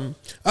too dumb.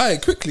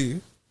 Alright,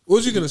 quickly. What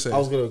was you gonna say? I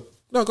was gonna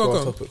No, go on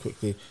on. topic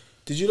quickly.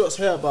 Did you not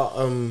hear about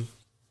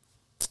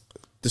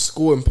the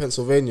school in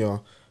Pennsylvania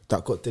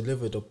that got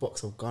delivered a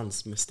box of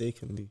guns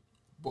mistakenly?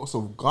 Box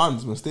of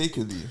guns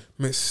mistakenly.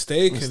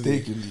 Mistakenly.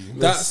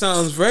 That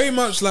sounds very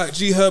much like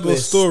G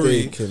Herbo's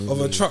story Mistakenly.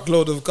 of a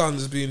truckload of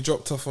guns being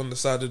dropped off on the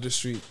side of the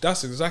street.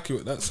 That's exactly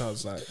what that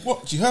sounds like.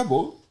 What?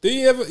 Jihabo?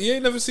 You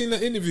ain't never seen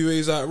that interview where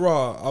he's like,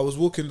 "Raw, I was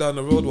walking down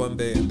the road one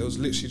day and there was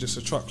literally just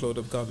a truckload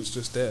of guns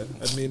just there,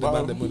 and me and the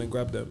man them went and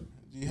grabbed them."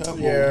 Jihabo.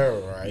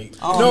 Yeah, right.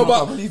 I don't No, know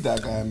but if I believe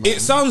that guy, man.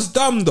 It sounds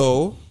dumb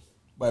though,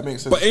 but it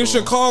makes sense. but in though.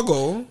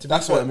 Chicago,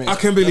 that's what it makes. I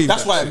can believe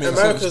That's that. why it makes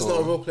America's sense. not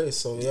a though. real place,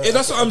 so yeah.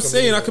 that's what I'm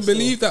saying. I believe can that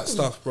believe that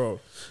stuff, bro.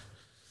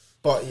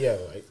 But yeah,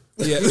 right.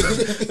 Yeah,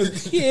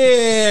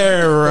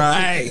 yeah,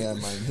 right. Yeah,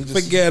 man.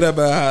 Forget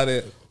about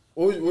it.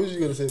 What was you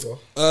gonna say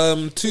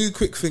though? Two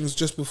quick things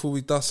just before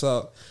we dust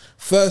out.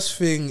 First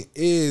thing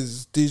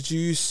is, did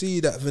you see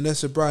that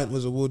Vanessa Bryant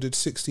was awarded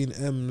 16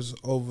 M's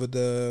over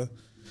the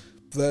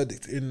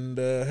verdict in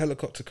the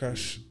helicopter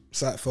crash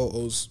site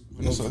photos?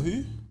 Vanessa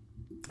who?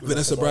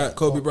 Vanessa Bryant,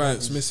 Kobe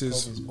Bryant's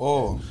missus.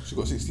 Oh, she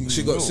got 16.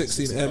 She got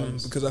 16 M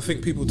because I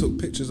think people took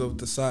pictures of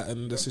the site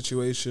and the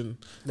situation.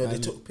 No, they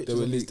took pictures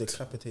were of his leaked.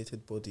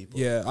 decapitated body. Bro.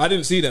 Yeah, I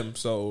didn't see them,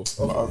 so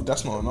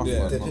That's not enough. Yeah.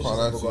 Man. The I can't pictures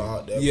lie never to got you.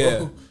 out there. yeah.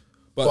 Bro.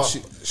 But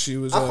she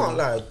was. I can't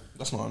lie.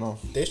 That's not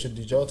enough. They should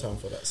do jail time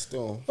for that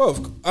still. Well,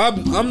 I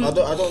don't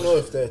know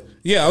if they're.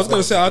 Yeah, I was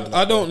gonna say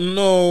I don't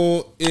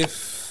know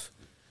if.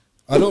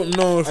 I don't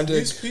know if and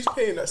who's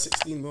paying that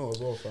 16 mil as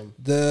well, fam?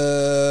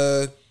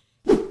 the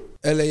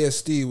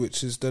LASD,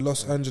 which is the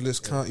Los Angeles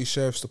County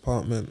Sheriff's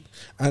Department,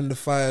 and the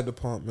fire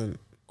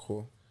department.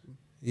 Cool.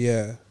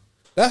 Yeah,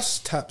 that's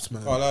taps,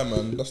 man. Oh, lie,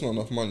 man. That's not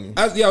enough money.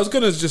 I was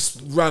gonna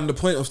just round the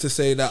point off to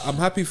say that I'm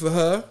happy for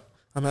her.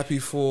 I'm happy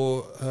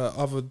for her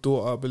other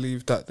daughter, I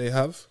believe, that they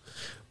have.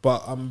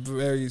 But I'm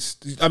very...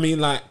 I mean,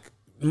 like,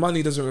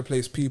 money doesn't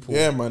replace people.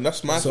 Yeah, man.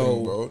 That's my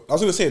thing, bro. I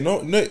was going to say,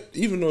 no,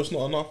 even though it's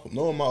not enough,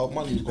 no amount of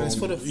money is going It's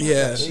for the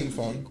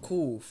fam.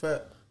 Cool,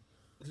 fair.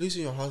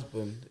 Losing your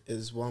husband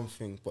is one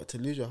thing, but to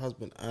lose your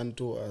husband and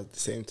daughter at the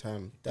same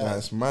time,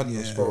 that's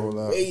madness, bro.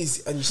 Like,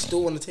 crazy. And you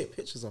still want to take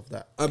pictures of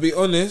that. I'll be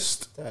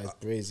honest. That is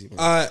crazy,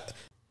 man.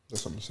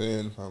 that's what I'm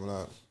saying, fam.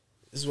 Like,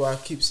 this is why I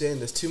keep saying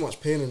there's too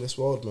much pain in this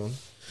world, man.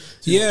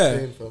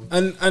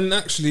 And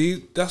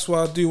actually, that's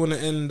why I do want to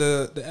end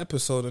the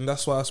episode, and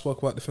that's why I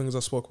spoke about the things I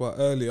spoke about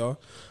earlier.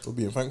 for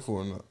being thankful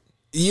and that.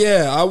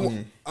 Yeah,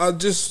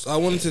 I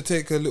wanted to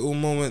take a little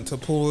moment to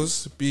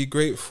pause, be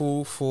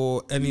grateful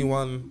for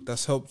anyone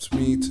that's helped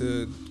me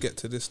to get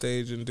to this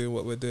stage and doing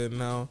what we're doing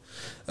now.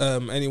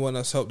 Anyone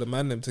that's helped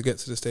them to get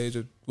to the stage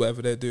of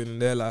whatever they're doing in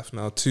their life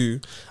now too.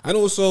 And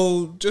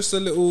also just a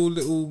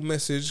little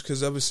message,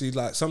 because obviously,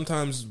 like,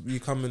 sometimes we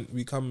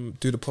come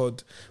do the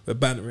pod, we're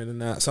bantering and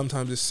that.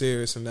 Sometimes it's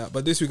serious and that.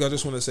 But this week I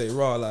just want to say,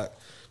 like,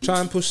 try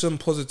and push some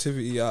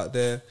positivity out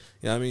there.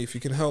 You know what I mean? If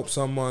you can help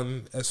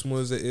someone, as small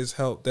as it is,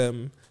 help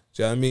them.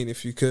 Do you know what I mean?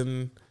 If you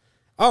can,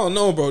 I don't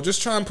know, bro,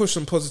 just try and push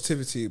some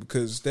positivity,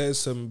 because there's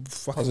some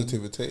fucking...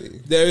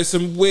 Positivity. There is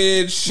some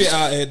weird shit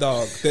out here,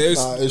 dog.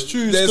 It's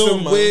true. There's still,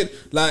 some man. weird...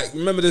 Like,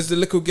 remember there's the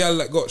little gal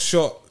that got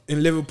shot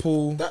in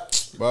Liverpool.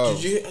 Wow.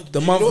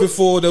 The month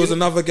before, there was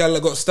another gal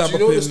that got stabbed up in...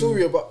 Do you know the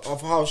story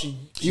of how she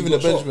Even the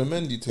Benjamin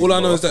Mendy thing. All I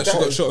know is that she That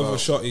got is shot with a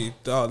shotty.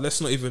 Dog, let's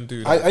not even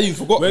do I that. you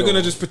forgot. We're though. going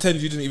to just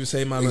pretend you didn't even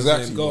say my man's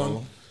Exactly, name. Go bro.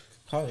 on.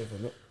 Can't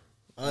even look.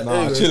 Nah,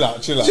 Anyway. chill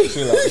out.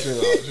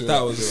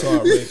 That was so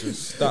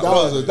outrageous. That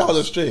was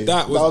a stray.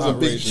 That was a big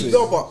outrageous. stray.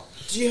 No, but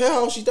do you hear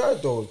how she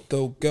died though?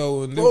 The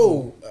girl in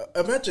Bro,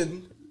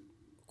 imagine,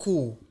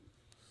 cool.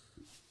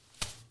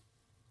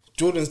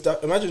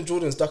 Imagine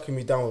Jordan's ducking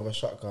me down with a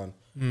shotgun,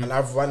 and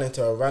I've run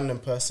into a random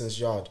person's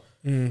yard,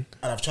 and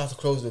I've tried to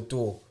close the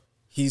door.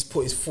 He's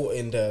put his foot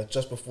in there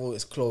just before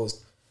it's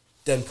closed,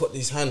 then put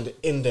his hand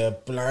in there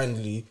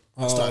blindly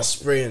and started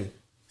spraying.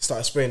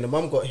 The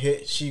mum got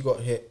hit, she got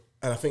hit,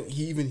 and I think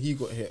he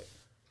got hit.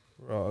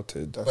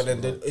 Rotted. But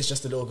then it's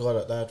just a little girl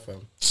that died,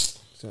 fam.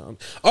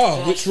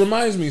 Oh, which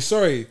reminds me,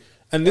 sorry.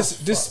 And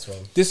this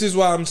fucked, this is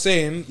why I'm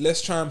saying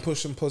let's try and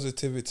push some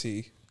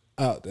positivity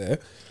out there.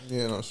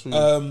 Yeah, that's true.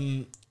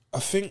 I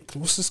think,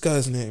 what's this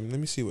guy's name? Let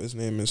me see what his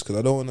name is, because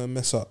I don't want to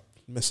mess up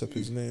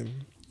his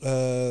name.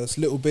 It's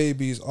Little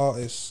Baby's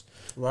artist.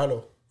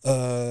 Rallo.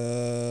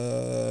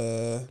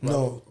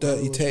 No,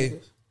 Dirty Tay.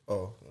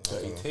 Oh,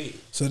 Dirty Tay.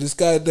 So this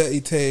guy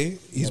Dirty Tay,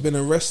 he's been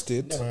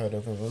arrested. Never heard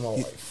of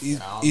him.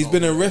 He's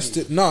been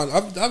arrested. No,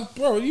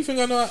 bro, you think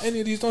I know any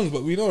of these songs?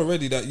 But we know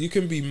already that you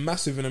can be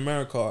massive in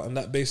America, and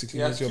that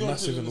basically means you're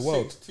massive in the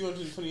world.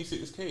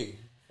 226k.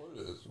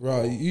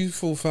 Right, you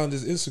full found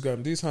his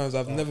Instagram. These times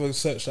I've never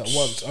searched that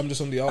once. I'm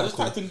just on the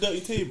article. I just typed in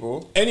Dirty Tay,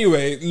 bro.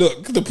 Anyway,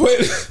 look, the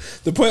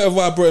point of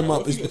why I brought him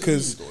up is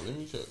because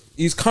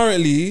he's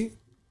currently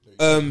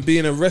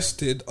being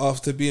arrested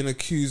after being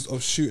accused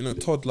of shooting a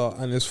toddler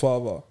and his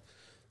father.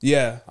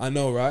 Yeah, I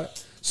know, right?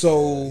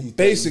 So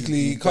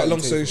basically, cut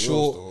long story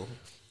short,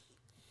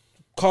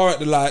 car at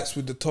the lights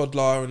with the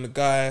toddler and the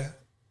guy.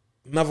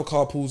 Another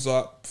car pulls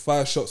up,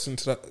 fire shots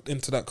into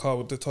that car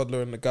with the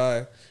toddler and the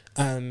guy,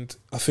 and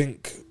I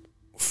think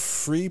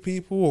 3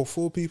 people or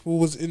 4 people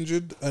was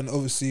injured, and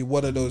obviously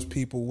one of those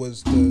people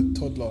was the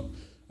toddler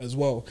as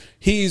well.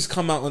 He's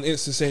come out on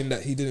Insta saying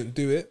that he didn't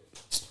do it.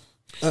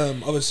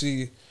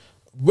 Obviously,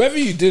 whether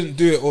you didn't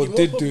do it or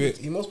did do it,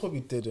 he most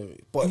probably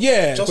didn't. But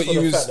yeah, just but for he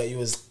the was fact that he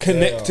was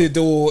connected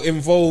or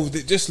involved,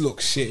 it just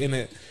looks shit,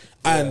 innit?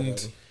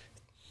 And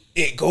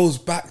it goes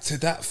back to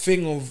that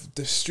thing of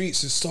the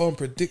streets is so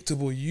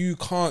unpredictable. You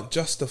can't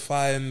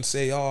justify and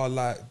say, "Oh,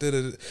 like,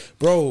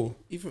 bro."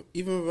 Even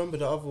remember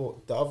the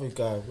other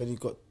guy when he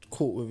got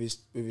caught with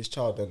his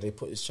child and they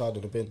put his child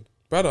in the bin.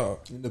 brother.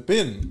 In the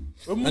bin.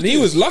 And he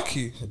was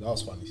lucky. That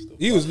was funny still.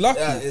 He was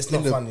lucky. Yeah, it's not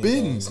In the funny.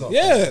 bin. No, it's not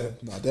Yeah.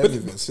 Nah, they're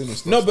living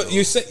sinister. No, but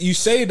stuff. you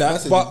say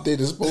that, but they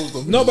disposed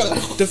of. no, but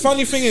the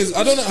funny thing is,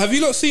 I don't know. Have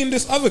you not seen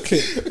this other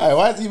clip? Hey,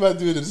 why is he man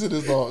doing the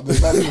sinister?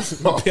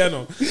 The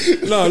Piano.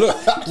 No, look.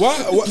 What?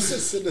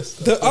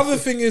 The other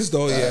thing is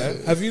though, yeah.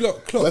 Have you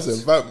not clocked?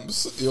 Listen,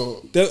 vamps,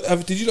 yo.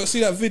 Did you not see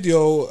that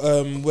video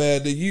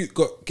where the youth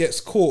gets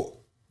caught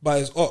by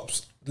his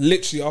ops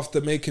literally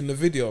after making the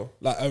video,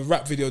 like a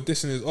rap video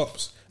dissing his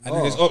ops, and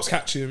then his ops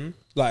catch him,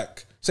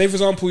 like. Say for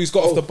example, he's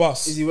got off the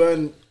bus. Is he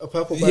wearing a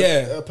purple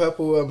bag, a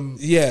purple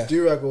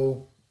do-rag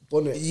or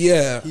bonnet?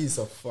 Yeah. He's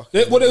a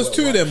fucking... Well, there was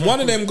two of them. One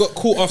of them got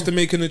caught after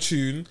making a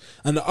tune,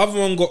 and the other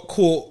one got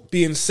caught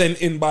being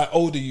sent in by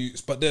older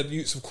youths, but the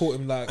youths have caught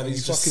him like, And oh,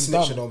 he's you just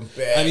fucking snitching dumb. on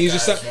bare And he's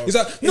guys, just like, man. he's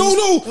like,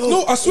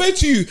 no, I swear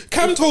to you,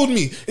 Cam told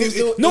me.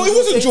 It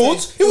wasn't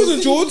George. It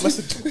wasn't George.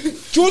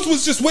 George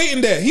was just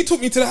waiting there. He took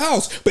me to the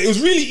house, but it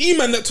was really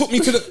E-Man that took me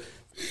to the...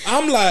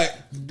 I'm like,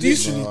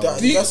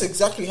 that's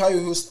exactly how he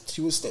was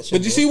stitching.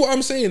 But do you see what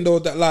I'm saying though?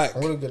 That like, I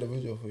want to get a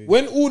video for you.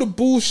 when all the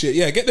bullshit,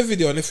 get the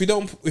video, and if we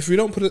don't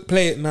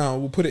play it now,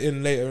 we'll put it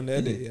in later in the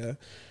edit. Yeah,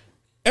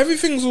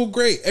 everything's all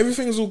great,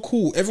 everything's all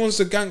cool, everyone's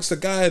a gangster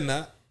guy in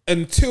that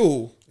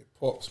until It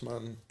pops,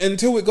 man.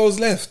 until it goes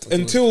left.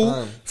 That's Until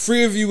time.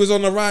 3 of you was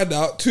on the ride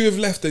out, 2 have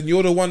left, and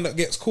you're the one that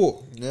gets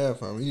caught. Yeah,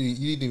 fam. You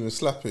didn't even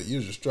slap it. You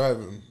was just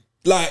driving.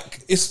 Like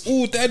it's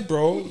all dead,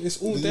 bro.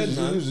 It's all dead,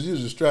 man. You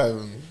was just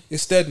driving.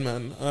 It's dead,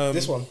 man.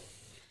 This one.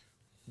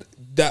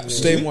 That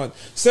same one.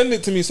 Send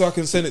it to me so I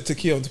can send it to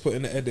Keon to put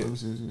in the edit.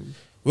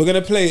 We're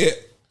gonna play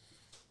it.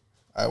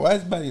 Alright, why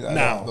is Manny like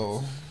Now. that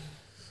though?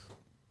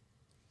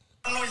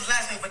 I don't know his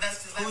last name, but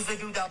that's his last name. Who's the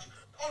dude that...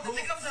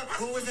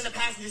 Who was in the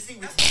passenger seat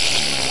with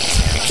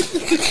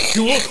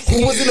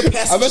Who was in the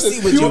passenger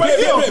seat with you?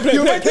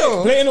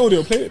 Play an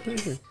audio. Play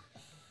it.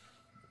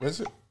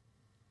 Where's it?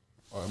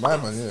 Oh, my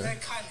man, yeah.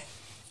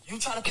 You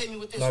try to pay me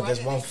with this, No, right?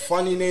 there's one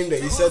funny name that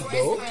he said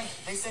though.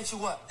 They sent you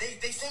what?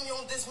 They sent me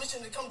on this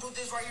mission to come do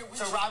this right here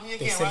to rob me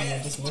again, Send me on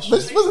right? this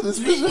mission. Wasn't this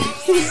vision?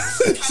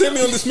 Send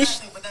me on this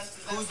mission.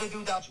 Who's the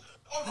dude that...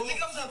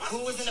 Who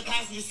was in the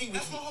passenger seat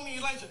with you? That's my homie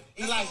Elijah.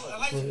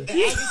 The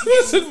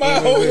Listen, my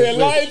homie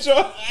Elijah.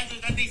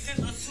 address that they sent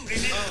us to. They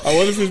didn't... I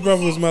wonder if his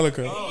brother was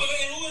Malika. And who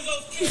was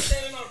those kids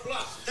standing on the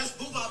block? That's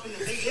Boobop in the...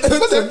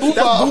 That's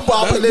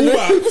Boobop and them.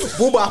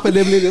 Boobop and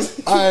them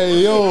niggas.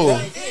 Aye, yo.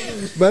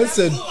 Man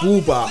said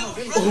Boobop.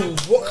 Oh,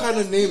 what kind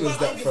of name is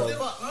that, fam?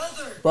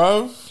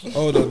 Bruv.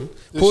 Hold on.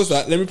 Pause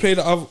that. Let me play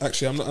the other.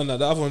 Actually, I'm not. No,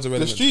 the other one's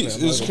irrelevant. The streets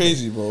is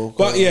crazy, bro.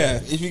 But yeah.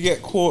 If you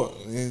get caught,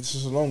 it's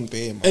just a long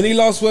day, man. Any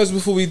last words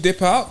before we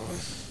dip out?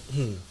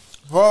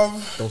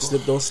 Bruv. Don't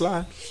slip, don't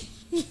slide.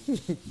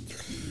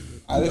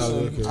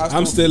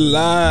 I'm still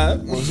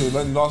live.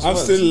 I'm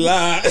still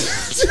live.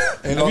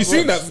 Have you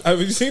seen that? Have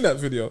you seen that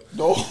video?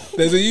 No.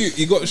 There's a youth.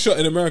 He got shot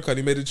in America and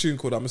he made a tune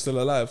called "I'm Still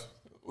Alive."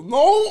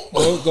 No.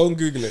 Go and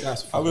Google it.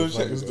 I'm gonna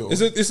check this though.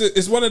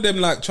 It's one of them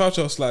like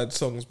cha-cha slide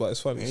songs, but it's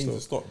funny. You need still.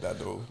 to stop that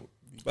though.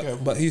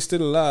 But he's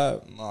still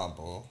alive. Nah,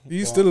 bro.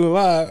 He's still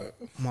alive.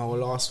 My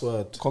last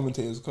word.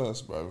 Commentators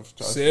curse, bro.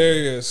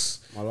 Serious.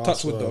 My last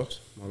Touch wood word.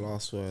 though. My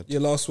last word.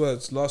 Your last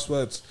words. Last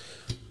words.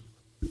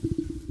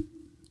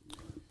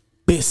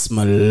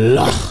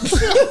 Bismillah.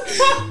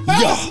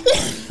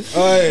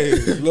 Hey,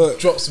 look.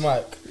 Drops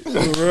mic.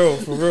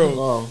 For real.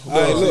 No.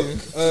 Hey, look.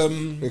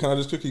 Wait, can I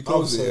just quickly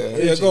close I'll it?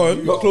 say Yeah, go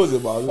on. Not close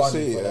it, but I'll just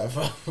Funny say for it. that,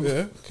 fam.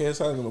 Yeah.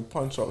 KSI gonna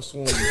punch up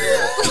Swarmz.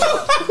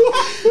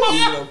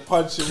 He's gonna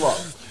punch him up.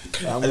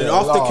 And then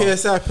after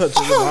KSI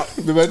punches him up,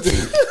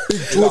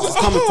 George is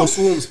coming for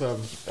Swarmz, fam.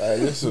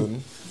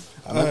 Listen,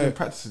 I've been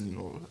practicing, you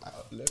know.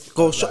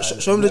 Go,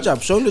 show him the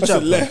jab. Show him the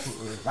jab. Left.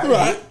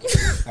 Right.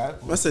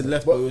 I said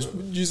left, but he was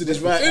using his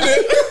right.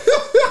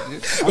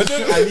 But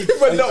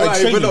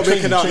We're not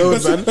making out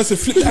those, man. That's a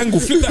flip the angle.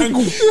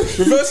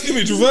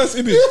 Reverse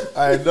image.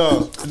 I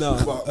know. No.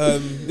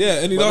 Yeah,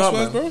 any last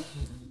words, bro?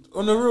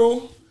 On the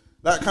real,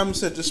 like Cam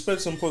said, just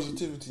spread some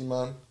positivity,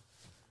 man.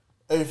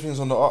 Everything's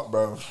on the up,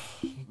 bro.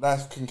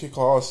 Life can kick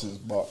our asses,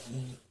 but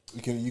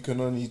you can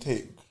only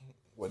take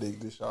what they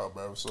dish out,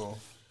 bro. So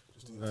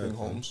just do your thing,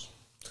 Holmes.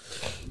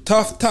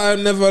 Tough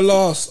time never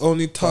lasts.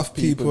 Only tough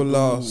people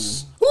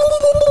last.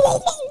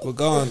 We're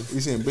gone.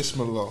 He's saying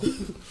Bismillah.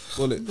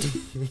 Bullet.